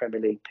like the Premier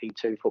League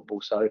P2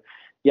 football. So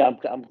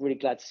I'm really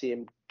glad to see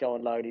him go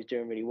on loan. He's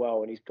doing really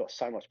well and he's got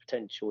so much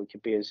potential. He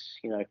could be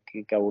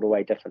could go all the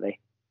way, definitely.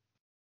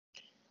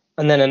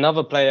 And then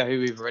another player who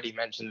we've already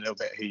mentioned a little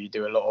bit, who you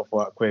do a lot of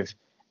work with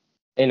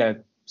in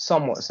a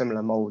somewhat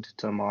similar mold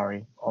to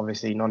Amari,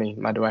 obviously Noni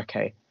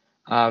Madueke.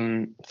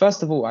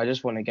 First of all, I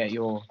just want to get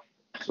your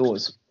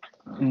thoughts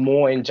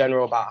more in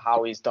general about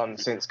how he's done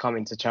since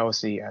coming to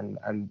Chelsea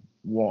and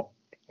what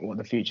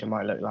the future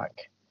might look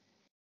like.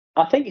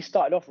 I think he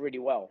started off really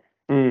well.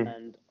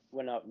 And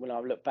when I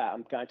look back,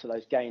 I'm going to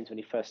those games when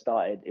he first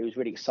started. It was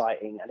really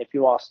exciting. And if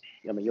you ask,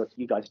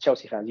 you guys are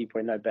Chelsea fans, you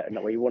probably know better.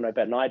 You will know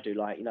better than I do.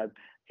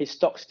 His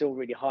stock's still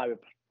really high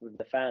with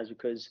the fans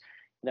because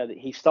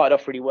he started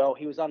off really well.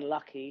 He was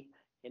unlucky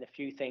in a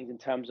few things in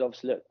terms of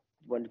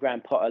when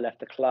Graham Potter left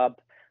the club.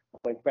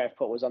 When Graham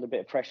Potter was under a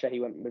bit of pressure, he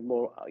went with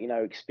more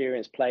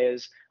experienced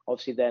players.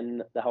 Obviously,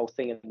 then the whole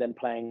thing of them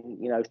playing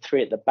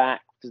three at the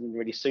back doesn't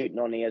really suit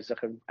Noni as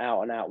like an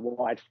out and out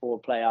wide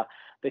forward player.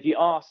 But if you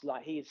ask,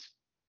 he's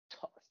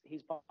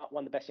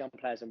one of the best young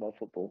players in world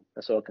football.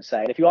 That's all I can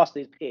say. And if you ask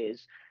his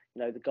peers,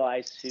 the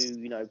guys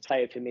who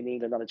play with him in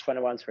England under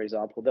 21s, for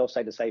example, they'll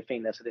say the same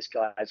thing. They'll say this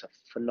guy is a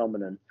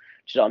phenomenon.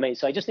 Do you know what I mean?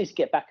 So he just needs to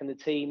get back in the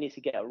team, needs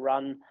to get a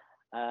run.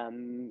 A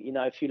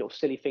few little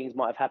silly things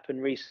might have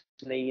happened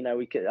recently.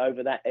 We get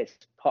over that. It's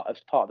part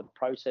of the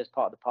process,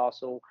 part of the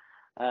parcel.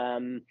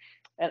 And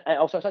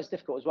also it's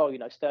difficult as well.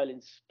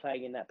 Sterling's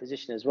playing in that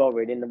position as well,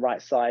 really in the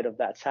right side of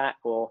that attack,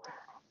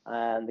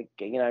 and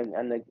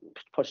the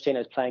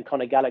Pochettino's playing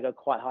Conor Gallagher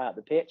quite high up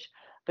the pitch.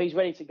 But he's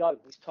ready to go.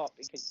 He's top.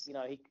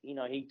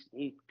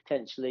 He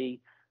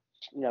potentially,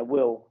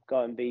 will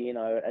go and be,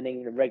 an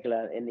England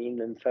regular in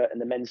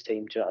the men's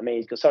team. Do you know what I mean?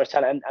 He's got so much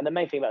talent, and the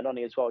main thing about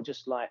Noni as well,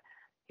 just like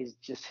his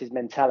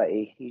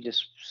mentality. He's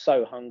just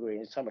so hungry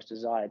and so much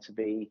desire to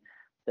be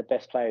the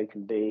best player he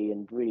can be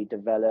and really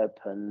develop,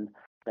 and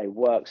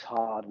works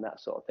hard and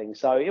that sort of thing.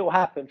 So it will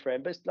happen for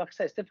him. But like I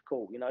said, it's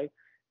difficult.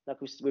 Like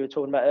we were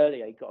talking about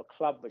earlier, you've got a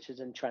club which is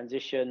in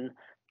transition,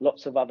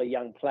 lots of other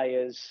young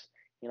players.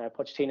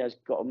 Pochettino's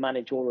got to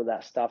manage all of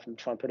that stuff and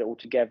try and put it all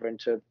together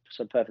into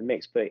some perfect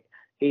mix. But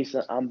he's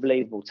an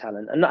unbelievable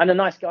talent and a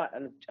nice guy,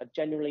 and a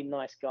genuinely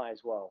nice guy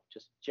as well.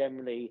 Just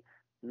generally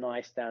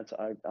nice, down to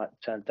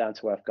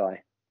earth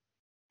guy.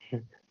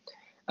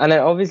 And then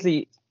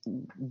obviously,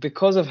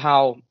 because of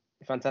how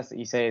fantastic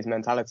you say his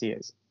mentality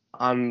is,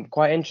 I'm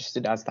quite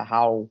interested as to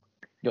how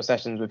your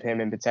sessions with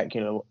him in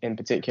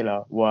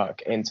particular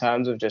work, in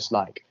terms of just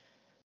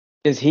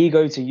does he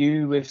go to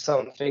you with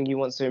something he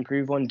wants to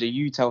improve on? Do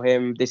you tell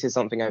him, this is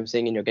something I'm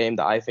seeing in your game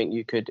that I think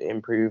you could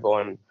improve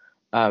on?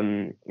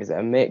 Is it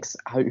a mix?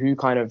 Who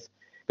kind of,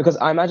 because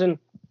I imagine,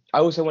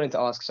 I also wanted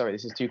to ask, sorry,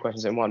 this is two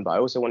questions in one, but I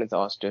also wanted to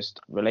ask, just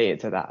related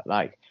to that,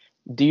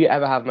 do you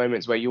ever have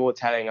moments where you're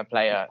telling a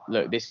player,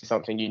 look, this is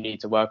something you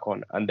need to work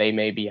on, and they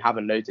maybe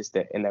haven't noticed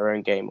it in their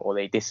own game, or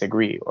they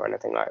disagree or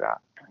anything like that?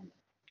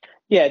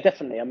 Yeah,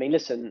 definitely. I mean,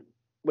 listen,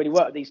 when you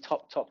work with these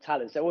top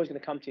talents, they're always going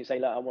to come to you and say,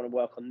 look, I want to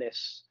work on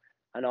this.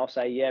 And I'll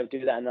say, yeah,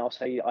 do that. And I'll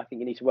say, I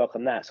think you need to work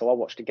on that. So I'll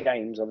watch the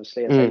games,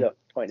 obviously, and say, look,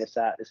 point this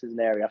out. This is an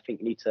area I think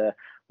you need to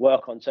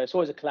work on. So it's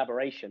always a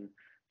collaboration. Do you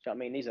know what I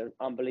mean? These are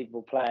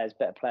unbelievable players,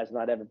 better players than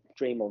I'd ever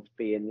dream of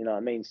being, you know what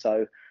I mean?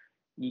 So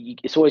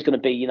it's always going to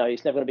be,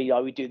 it's never going to be,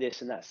 we do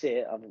this and that's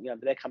it.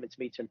 But they're coming to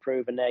me to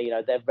improve, and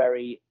they're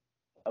very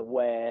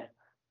aware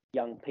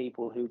young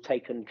people who've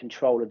taken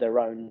control of their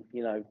own,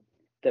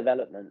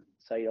 development.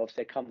 So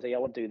obviously they come and say, I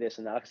want to do this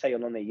and that. Like I say,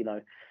 on me,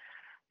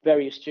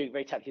 very astute,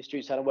 very tactically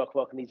astute, so I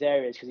work in these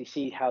areas because you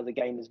see how the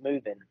game is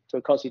moving. So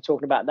we're constantly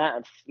talking about that,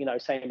 and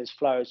same as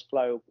Flo,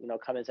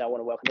 come and say, I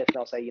want to work on this, and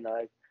I'll say,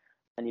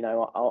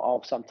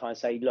 I'll sometimes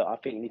say, look, I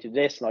think you need to do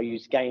this, and I'll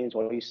use games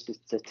or I'll use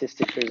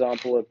statistics, for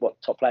example, of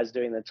what top players are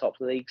doing in the top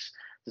leagues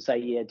to say,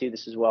 yeah, do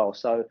this as well.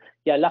 So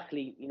yeah,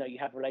 luckily, you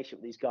have a relationship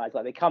with these guys.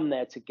 Like, they come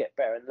there to get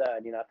better and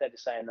learn. If they're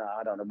just saying, no,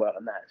 I don't want to work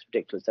on that, it's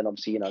ridiculous, then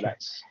obviously,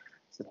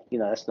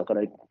 that's not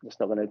going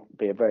to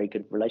be a very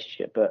good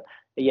relationship. But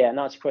yeah, and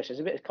answer your question,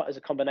 it's a bit as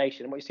a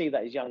combination. And what you see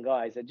that is young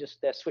guys,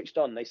 they're switched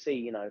on. They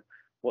see,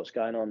 what's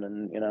going on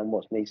and, and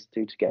what needs to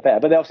do to get better.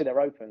 But they're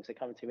open because they're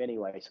coming to me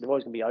anyway. So they're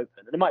always going to be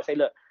open. And they might say,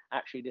 look,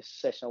 actually this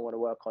session I want to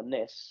work on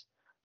this.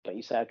 But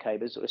you say, okay,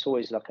 but it's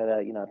always like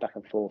a, back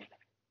and forth.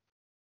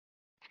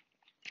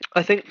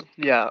 I think,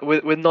 yeah,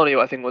 with Noni,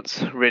 I think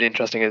what's really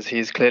interesting is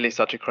he's clearly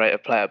such a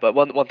creative player. But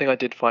one thing I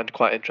did find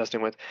quite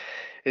interesting with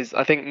is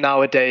I think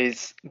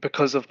nowadays,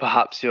 because of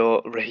perhaps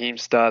your Raheem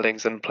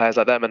Sterlings and players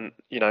like them, and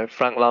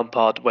Frank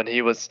Lampard when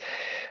he was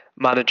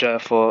manager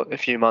for a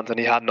few months and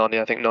he had Noni,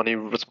 I think Noni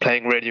was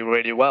playing really,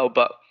 really well.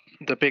 But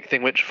the big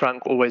thing which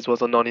Frank always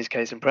was on Noni's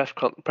case in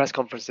press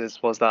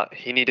conferences was that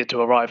he needed to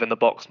arrive in the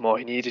box more.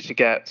 He needed to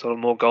get sort of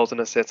more goals and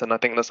assists, and I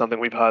think that's something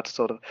we've heard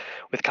sort of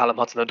with Callum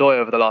Hudson-Odoi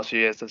over the last few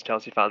years as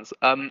Chelsea fans.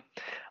 I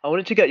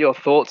wanted to get your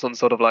thoughts on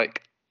sort of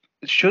like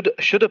should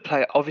a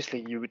player,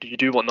 obviously you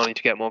do want Noni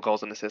to get more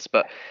goals and assists,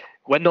 but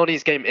when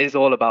Noni's game is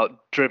all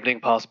about dribbling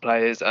past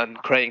players and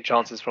creating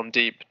chances from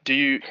deep, do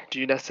you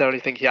necessarily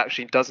think he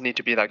actually does need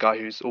to be that guy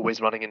who's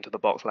always running into the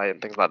box late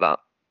and things like that?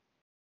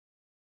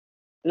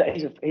 Look,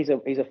 he's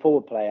a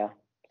forward player,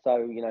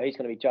 so he's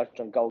going to be judged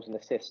on goals and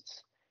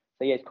assists.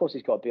 So yeah, of course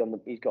he's got to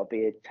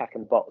be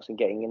attacking the box and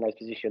getting in those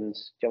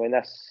positions. Do you know what I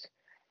mean, that's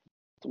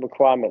the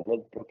requirement of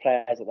the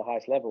players at the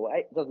highest level.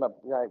 It doesn't matter.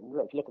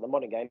 If you look at the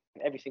modern game,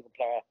 every single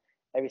player,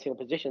 every single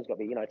position's got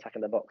to be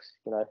attacking the box.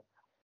 So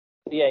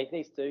yeah, he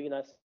needs to.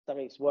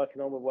 Something he's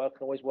working on.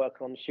 Always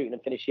working on shooting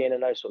and finishing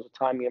and those sorts of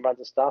timing and runs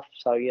and stuff.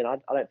 So I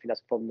don't think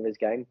that's a problem with his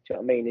game. Do you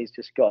know what I mean? He's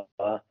just got.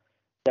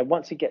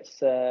 Once he gets,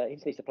 he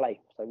just needs to play.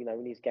 So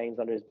when these games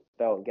under his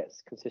belt and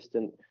gets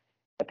consistent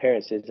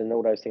appearances, and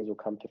all those things will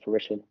come to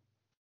fruition.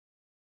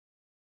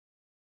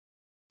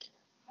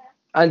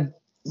 And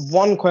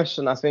one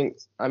question, this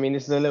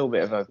is a little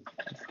bit of a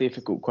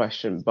difficult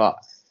question, but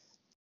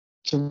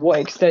to what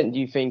extent do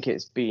you think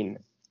it's been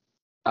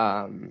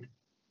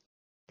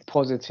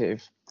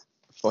positive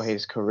for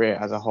his career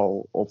as a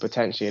whole, or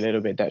potentially a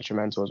little bit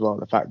detrimental as well,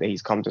 the fact that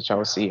he's come to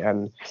Chelsea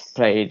and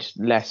played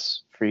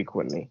less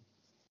frequently?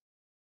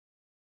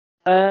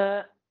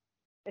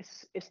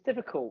 It's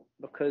difficult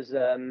because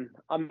I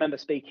remember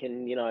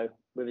speaking,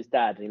 with his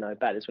dad,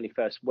 about this when he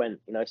first went.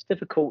 It's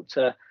difficult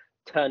to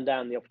turn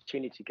down the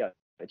opportunity to go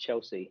at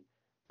Chelsea,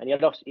 and he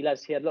had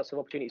lots of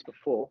opportunities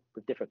before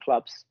with different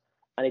clubs,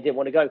 and he didn't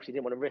want to go because he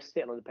didn't want to risk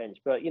sitting on the bench.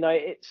 But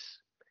I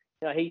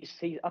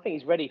think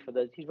he's ready for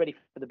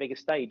the bigger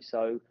stage.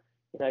 So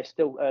it's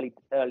still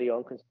early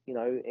on, because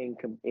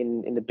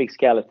in the big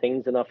scale of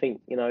things, and I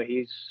think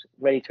he's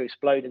ready to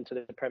explode into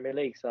the Premier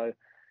League. So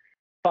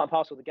part and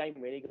parcel of the game,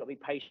 really. You've got to be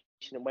patient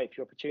and wait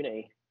for your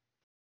opportunity.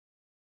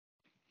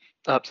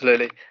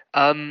 Absolutely.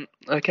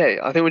 Okay,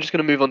 I think we're just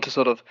going to move on to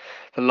sort of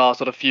the last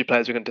sort of few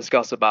players we're going to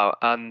discuss about.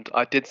 And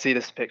I did see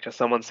this picture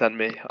someone sent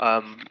me,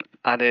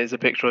 and it is a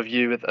picture of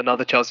you with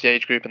another Chelsea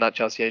age group, and that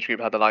Chelsea age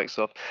group had the likes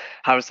of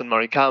Harrison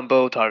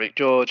Murray-Campbell, Tyreek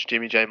George,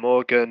 Jimmy J.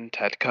 Morgan,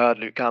 Ted Kurd,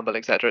 Luke Campbell,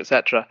 etc.,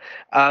 etc.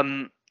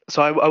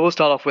 So I will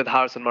start off with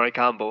Harrison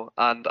Murray-Campbell,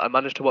 and I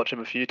managed to watch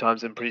him a few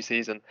times in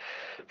pre-season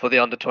for the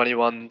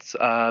under-21s,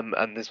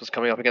 and this was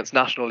coming up against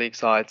National League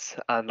sides.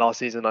 And last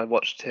season I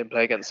watched him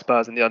play against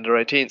Spurs in the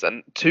under-18s,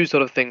 and two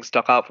sort of things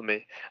stuck out for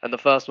me. And the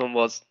first one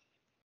was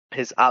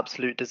his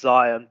absolute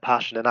desire and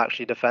passion in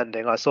actually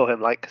defending. I saw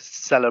him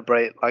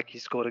celebrate like he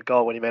scored a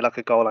goal when he made like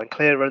a goal line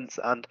clearance.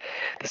 And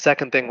the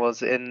second thing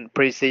was, in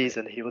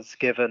pre-season he was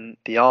given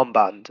the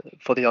armband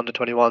for the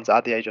under-21s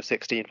at the age of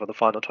 16 for the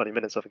final 20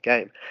 minutes of a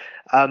game.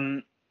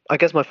 I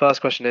guess my first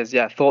question is,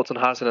 thoughts on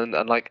Harrison,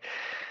 and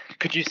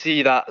could you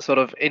see that sort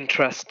of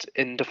interest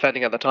in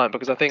defending at the time?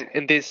 Because I think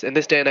in this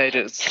day and age,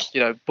 it's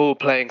ball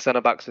playing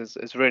centre backs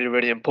is really,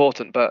 really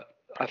important. But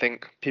I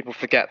think people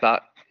forget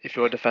that if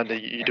you're a defender,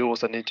 you do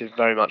also need to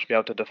very much be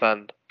able to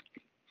defend.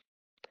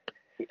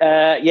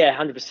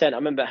 100%. I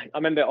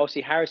remember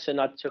obviously Harrison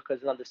I took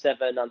as an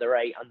under-7,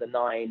 under-8,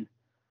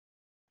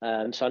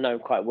 under-9. So I know him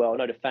quite well. I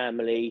know the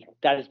family.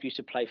 Dad used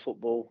to play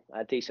football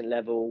at a decent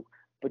level,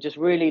 but just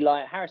really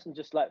Harrison,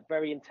 just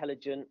very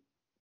intelligent,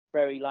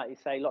 very, like you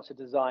say, lots of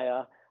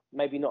desire.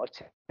 Maybe not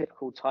a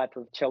typical type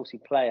of Chelsea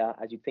player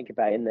as you think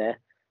about in there,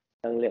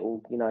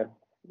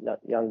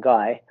 young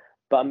guy.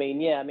 But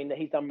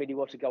he's done really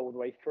well to go all the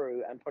way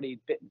through, and probably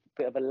a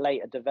bit of a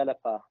later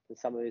developer than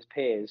some of his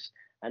peers,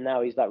 and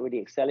now he's really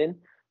excelling.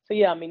 So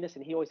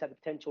listen, he always had the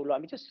potential.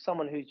 Just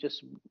someone who's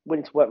just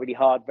willing to work really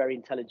hard, very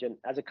intelligent.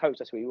 As a coach,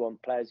 that's what you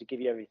want: players who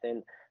give you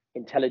everything,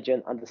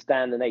 intelligent,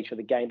 understand the nature of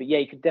the game. But yeah,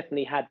 you could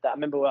definitely had that. I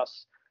remember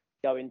us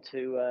going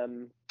to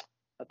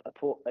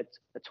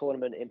a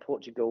tournament in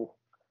Portugal,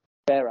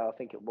 Faro, I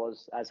think it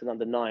was, as an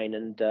under-9,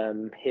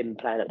 and him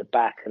playing at the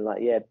back, and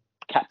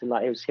captain,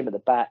 it was him at the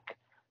back,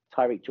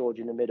 Tyreek George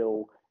in the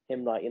middle,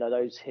 him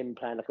him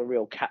playing like a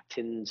real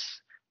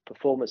captain's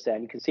performance there,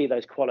 and you can see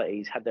those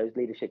qualities, had those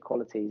leadership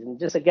qualities, and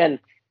just again,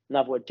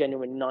 another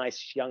genuine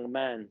nice young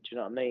man. Do you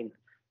know what I mean?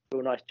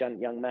 Real nice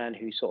young man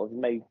who sort of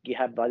you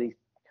have by these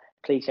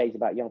cliches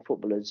about young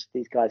footballers.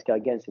 These guys go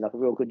against him, like a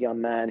real good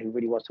young man who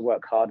really wants to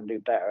work hard and do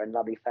better, and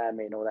lovely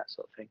family and all that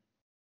sort of thing.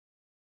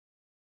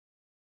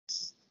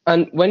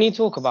 And when you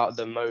talk about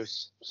the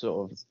most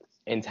sort of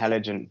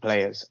intelligent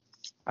players,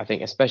 I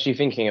think, especially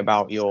thinking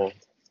about your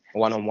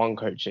one-on-one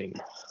coaching,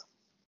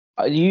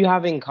 are you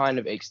having kind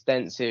of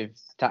extensive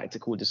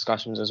tactical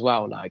discussions as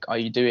well? Are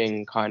you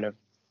doing kind of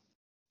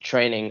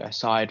training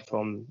aside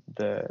from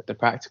the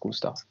practical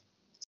stuff?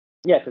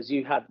 Yeah, because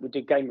we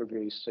do game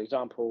reviews. For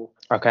example,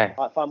 Okay.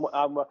 if I'm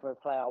working with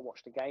a player, I'll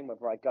watch the game.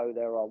 Whether I go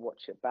there or I'll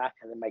watch it back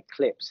and then make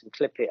clips and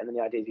clip it. And then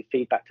the idea is you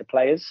feedback to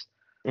players.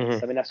 Mm-hmm.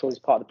 So, I mean, that's always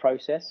part of the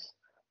process.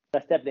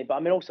 That's definitely. But I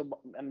mean, also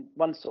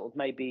one sort of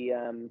maybe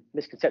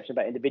misconception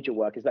about individual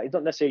work is that it's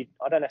not necessarily.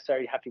 I don't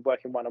necessarily have to be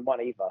working one-on-one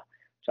either.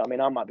 So I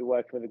mean, I might be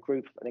working with a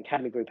group, an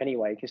academy group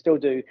anyway. You can still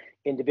do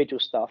individual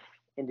stuff,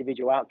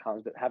 individual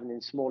outcomes, but having in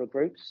smaller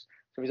groups.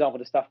 So, for example,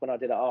 the stuff when I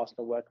did at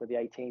Arsenal, working with the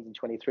 18s and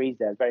 23s,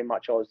 there very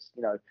much I was,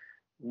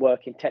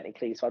 working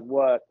technically. So I'd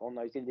work on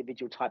those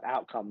individual type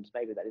outcomes,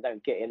 maybe that they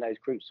don't get in those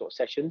group sort of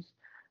sessions.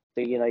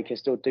 So you can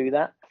still do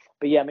that.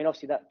 But yeah, I mean,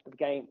 obviously that the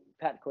game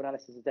tactical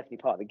analysis is definitely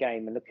part of the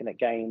game, and looking at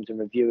games and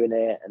reviewing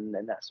it and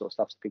that sort of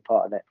stuff's a big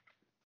part of it.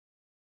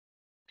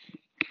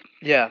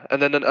 Yeah,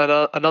 and then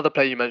another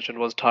player you mentioned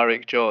was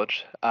Tyreek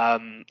George,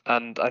 and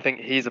I think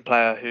he's a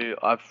player who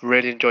I've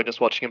really enjoyed just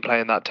watching him play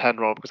in that 10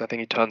 role, because I think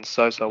he turns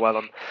so well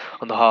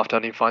on the half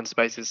turn. He finds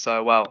spaces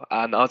so well,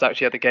 and I was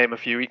actually at the game a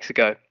few weeks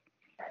ago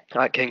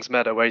at Kings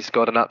Meadow where he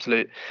scored an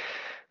absolute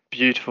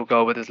beautiful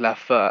goal with his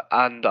left foot,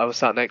 and I was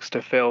sat next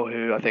to Phil,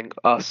 who I think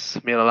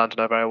me and Orlando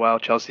know very well,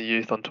 Chelsea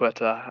Youth on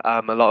Twitter.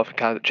 A lot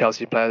of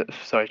Chelsea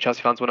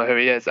fans will know who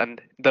he is,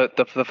 and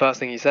the first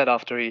thing he said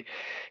after he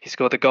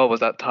scored the goal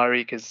was that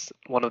Tyreek is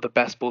one of the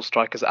best ball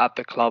strikers at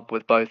the club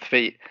with both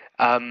feet.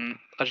 I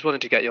just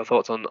wanted to get your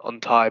thoughts on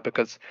Ty,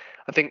 because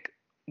I think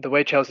the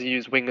way Chelsea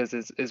use wingers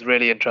is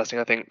really interesting.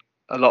 I think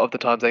a lot of the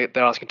times they're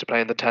asking to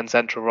play in the 10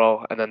 central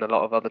role, and then a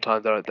lot of other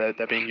times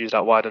they're being used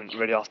out wide and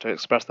really asked to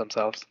express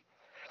themselves.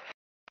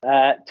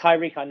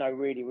 Tyreek, I know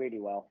really, really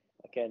well.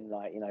 Again,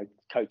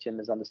 coach him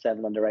as under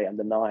 7, under 8,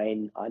 under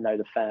 9. I know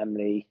the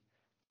family,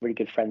 really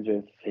good friends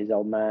with his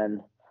old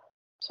man.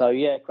 So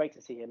yeah, great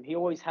to see him. He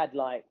always had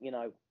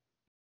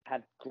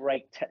had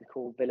great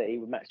technical ability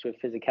matched with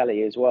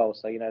physicality as well.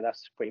 So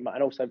that's pretty much,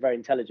 and also very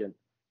intelligent.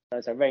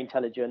 So very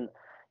intelligent,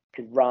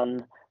 could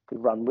run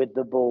with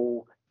the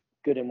ball,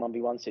 good in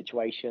 1v1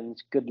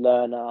 situations, good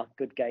learner,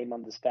 good game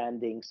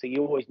understanding. So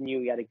you always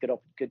knew he had a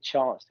good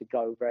chance to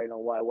go a very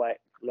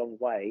long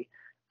way.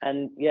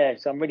 And yeah,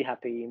 so I'm really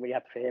happy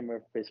for him,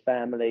 for his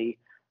family,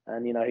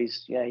 and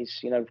he's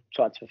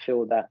tried to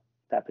fulfil that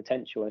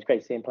potential. And it's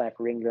great to see him playing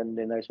for England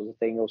and those sorts of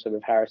things. Also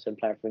with Harrison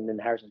playing for England,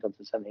 Harrison's gone to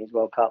the 17s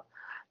World Cup.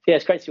 So yeah,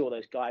 it's great to see all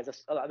those guys.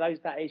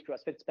 That age group,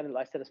 I spent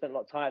a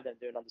lot of time with them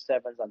doing under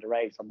 7s, under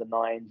 8s, under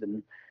 9s,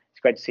 and it's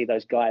great to see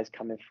those guys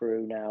coming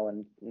through now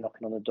and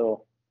knocking on the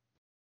door.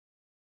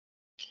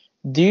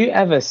 Do you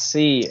ever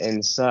see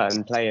in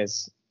certain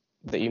players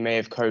that you may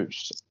have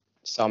coached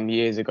some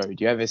years ago, do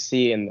you ever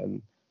see in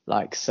them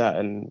like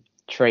certain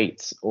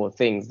traits or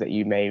things that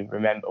you may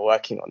remember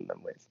working on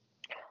them with?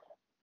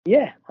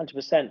 Yeah,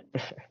 100%.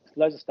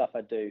 Loads of stuff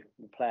I do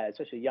with players,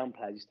 especially young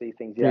players. You see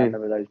things, I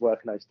remember those,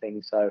 working those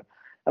things. So,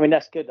 I mean,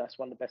 that's good. That's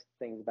one of the best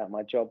things about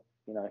my job.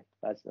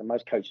 As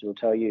most coaches will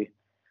tell you,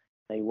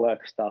 they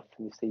work stuff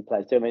and you see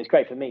players do. I mean, it's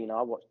great for me.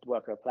 I watch the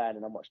work of a player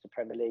and I watch the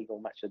Premier League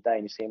or Match of the Day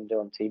and you see him do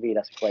on TV.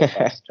 That's great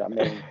for us. I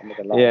mean, I'm not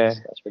gonna lie, Yeah.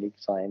 That's really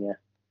exciting. Yeah.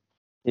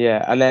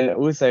 Yeah, and then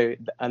also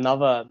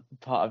another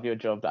part of your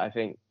job that I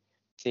think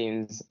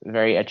seems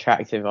very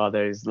attractive are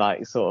those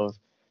like sort of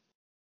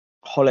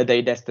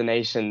holiday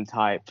destination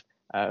type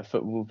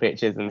football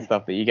pitches and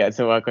stuff that you get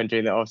to work on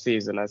during the off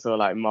season. I saw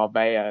like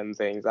Marbella and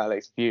things. That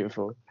looks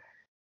beautiful.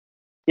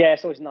 Yeah,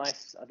 it's always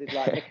nice. I did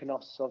like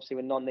Mykonos, obviously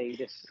with Noni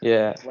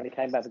when he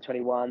came back to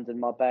 21s, and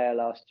Marbella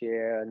last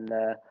year, and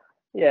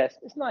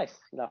it's nice.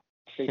 I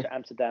flew to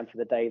Amsterdam for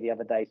the day the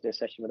other day to do a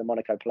session with a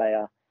Monaco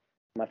player.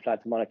 I flew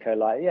to Monaco.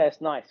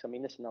 It's nice. I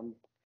mean, listen,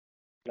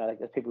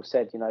 as people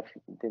said,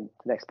 the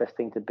next best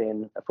thing to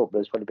being a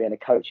footballer is probably being a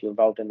coach. You're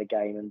involved in the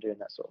game and doing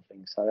that sort of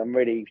thing. So I'm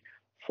really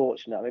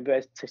fortunate. I mean,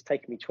 but it's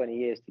taken me 20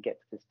 years to get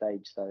to this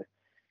stage. So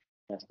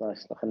that's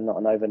nice. Not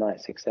an overnight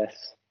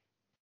success.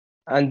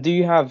 And do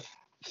you have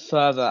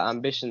further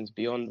ambitions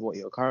beyond what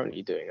you're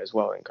currently doing as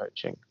well in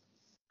coaching?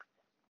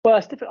 Well,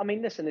 it's different. I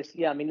mean, listen,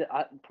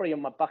 probably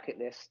on my bucket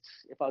list,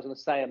 if I was going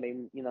to say,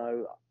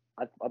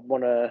 I'd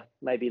want to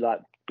maybe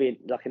be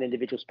like an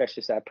individual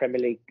specialist at a Premier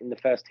League in the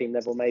first team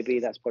level. Maybe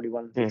that's probably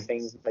one of the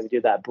things. Maybe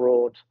do that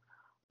abroad.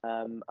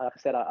 Like I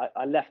said,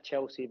 I left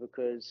Chelsea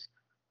because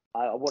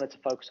I wanted to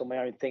focus on my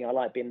own thing. I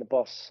like being the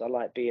boss. I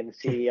like being the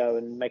CEO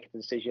and making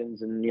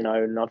decisions. And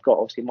and I've got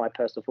obviously my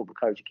personal football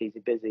coach who keeps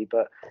me busy.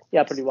 But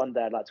yeah, probably one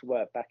day I'd like to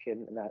work back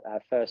in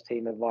that first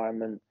team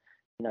environment.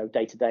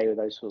 Day to day with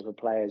those sorts of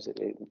players.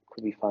 It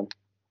could be fun.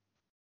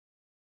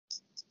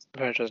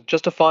 Very interesting.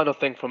 Just a final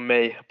thing from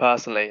me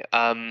personally.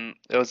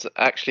 It was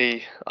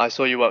actually, I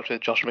saw you worked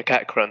with Josh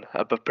McEachran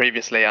but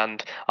previously,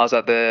 and I was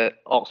at the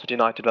Oxford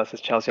United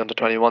versus Chelsea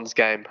under-21s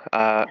game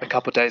a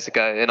couple of days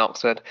ago in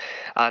Oxford,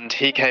 and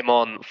he came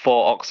on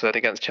for Oxford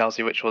against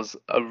Chelsea, which was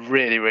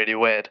really, really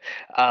weird.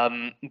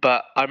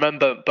 But I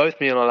remember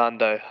both me and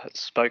Orlando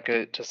spoke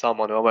to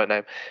someone who I won't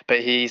name, but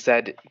he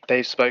said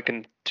they've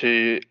spoken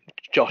to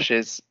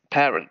Josh's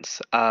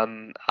parents,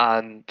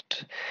 and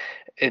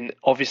in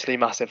obviously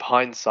massive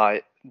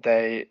hindsight,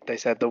 they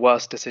said the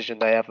worst decision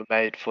they ever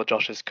made for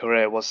Josh's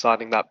career was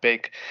signing that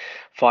big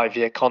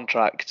 5-year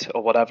contract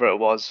or whatever it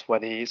was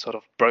when he sort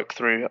of broke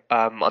through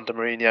under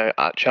Mourinho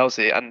at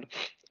Chelsea. And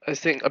I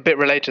think a bit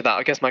related to that,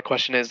 I guess my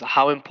question is,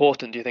 how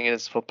important do you think it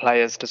is for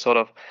players to sort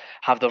of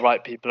have the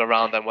right people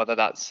around them, whether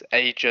that's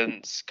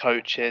agents,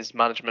 coaches,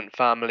 management,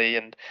 family,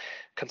 and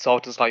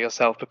consultants like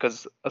yourself?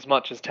 Because as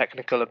much as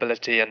technical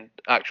ability and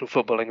actual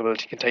footballing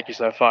ability can take you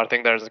so far, I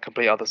think there is a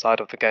complete other side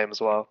of the game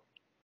as well.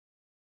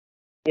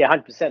 Yeah,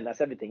 100%.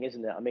 That's everything,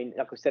 isn't it? I mean,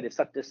 like I said,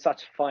 there's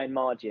such a fine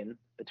margin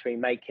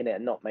between making it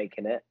and not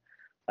making it.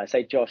 I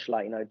say Josh,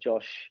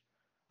 Josh,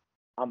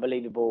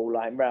 unbelievable,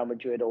 like Real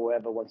Madrid or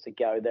wherever wants to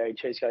go there. He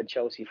chose to go to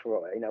Chelsea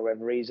for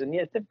whatever reason.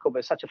 Yeah, it's difficult, but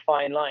it's such a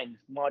fine line.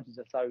 Margins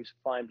are so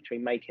fine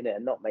between making it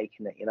and not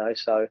making it.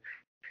 So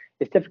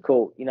it's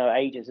difficult.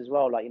 Agents as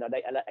well.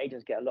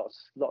 Agents get a lot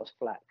of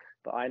flack,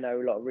 but I know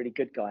a lot of really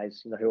good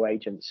guys. Who are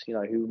agents.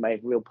 Who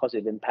make real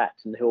positive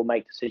impact and who will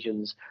make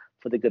decisions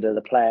for the good of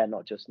the player,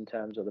 not just in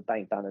terms of the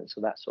bank balance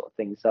or that sort of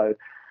thing. So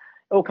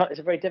it's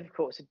a very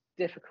difficult,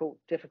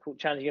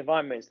 challenging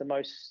environment. It's the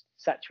most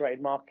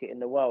saturated market in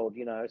the world.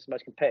 It's the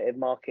most competitive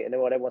market in the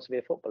world. Everyone wants to be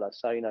a footballer.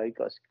 So, you've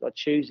got to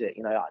choose it.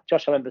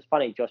 Josh, I remember it's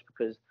funny, Josh,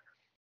 because,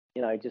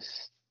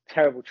 just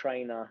terrible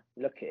trainer.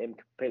 Look at him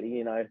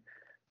completely,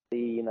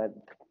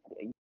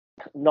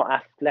 not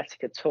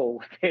athletic at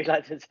all.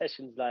 Like the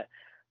sessions,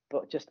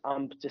 but just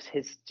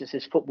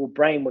his football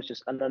brain was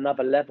just on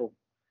another level.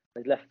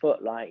 His left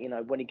foot,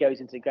 when he goes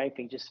into the game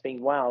thing, just think,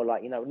 wow,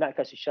 and that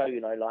goes to show,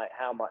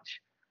 how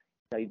much,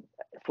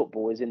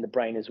 football is in the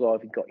brain as well.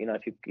 If you've got,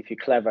 if you're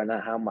clever and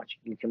how much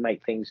you can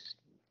make things,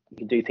 you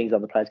can do things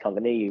other players can't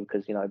get near you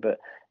because,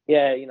 but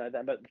yeah,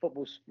 but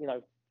football's,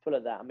 full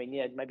of that. I mean,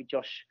 yeah, maybe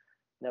Josh,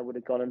 would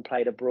have gone and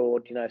played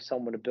abroad,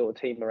 someone would have built a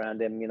team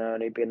around him,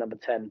 and he'd be a number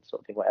 10 sort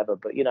of thing, whatever.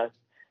 But,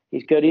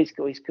 he's good. He's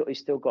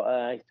still got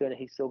career.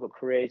 He's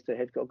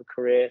got a good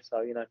career.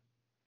 So, can't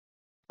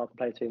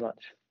complain too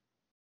much.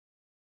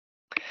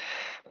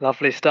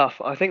 Lovely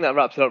stuff. I think that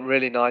wraps it up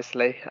really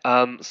nicely.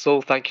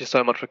 Saul, thank you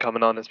so much for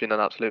coming on. It's been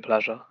an absolute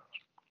pleasure.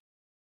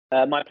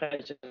 My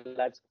pleasure,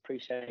 lads.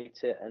 Appreciate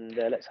it. And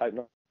let's hope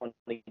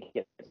Noni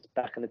gets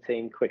back on the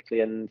team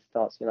quickly and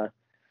starts,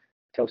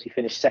 Chelsea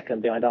finish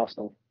second behind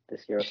Arsenal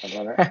this year or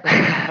something like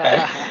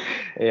that.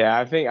 Yeah,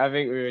 I think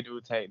we would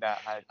all take that.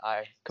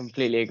 I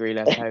completely agree.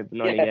 Let's hope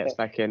Noni gets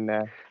back in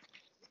there.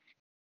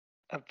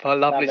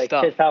 Lovely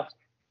stuff. Cheers, pal.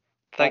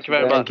 Thank you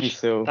very much. Thank you,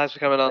 Saul. Thanks for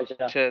coming on.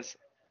 Pleasure. Cheers.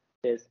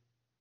 Cheers.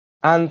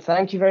 And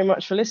thank you very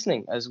much for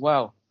listening as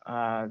well.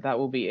 That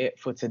will be it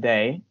for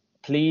today.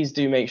 Please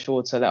do make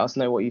sure to let us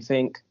know what you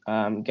think.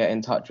 Get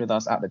in touch with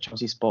us at the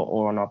Chelsea Spot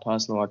or on our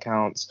personal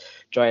accounts.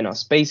 Join our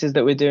spaces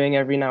that we're doing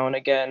every now and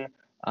again.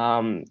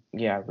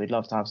 We'd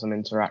love to have some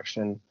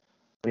interaction.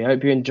 We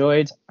hope you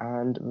enjoyed,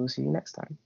 and we'll see you next time.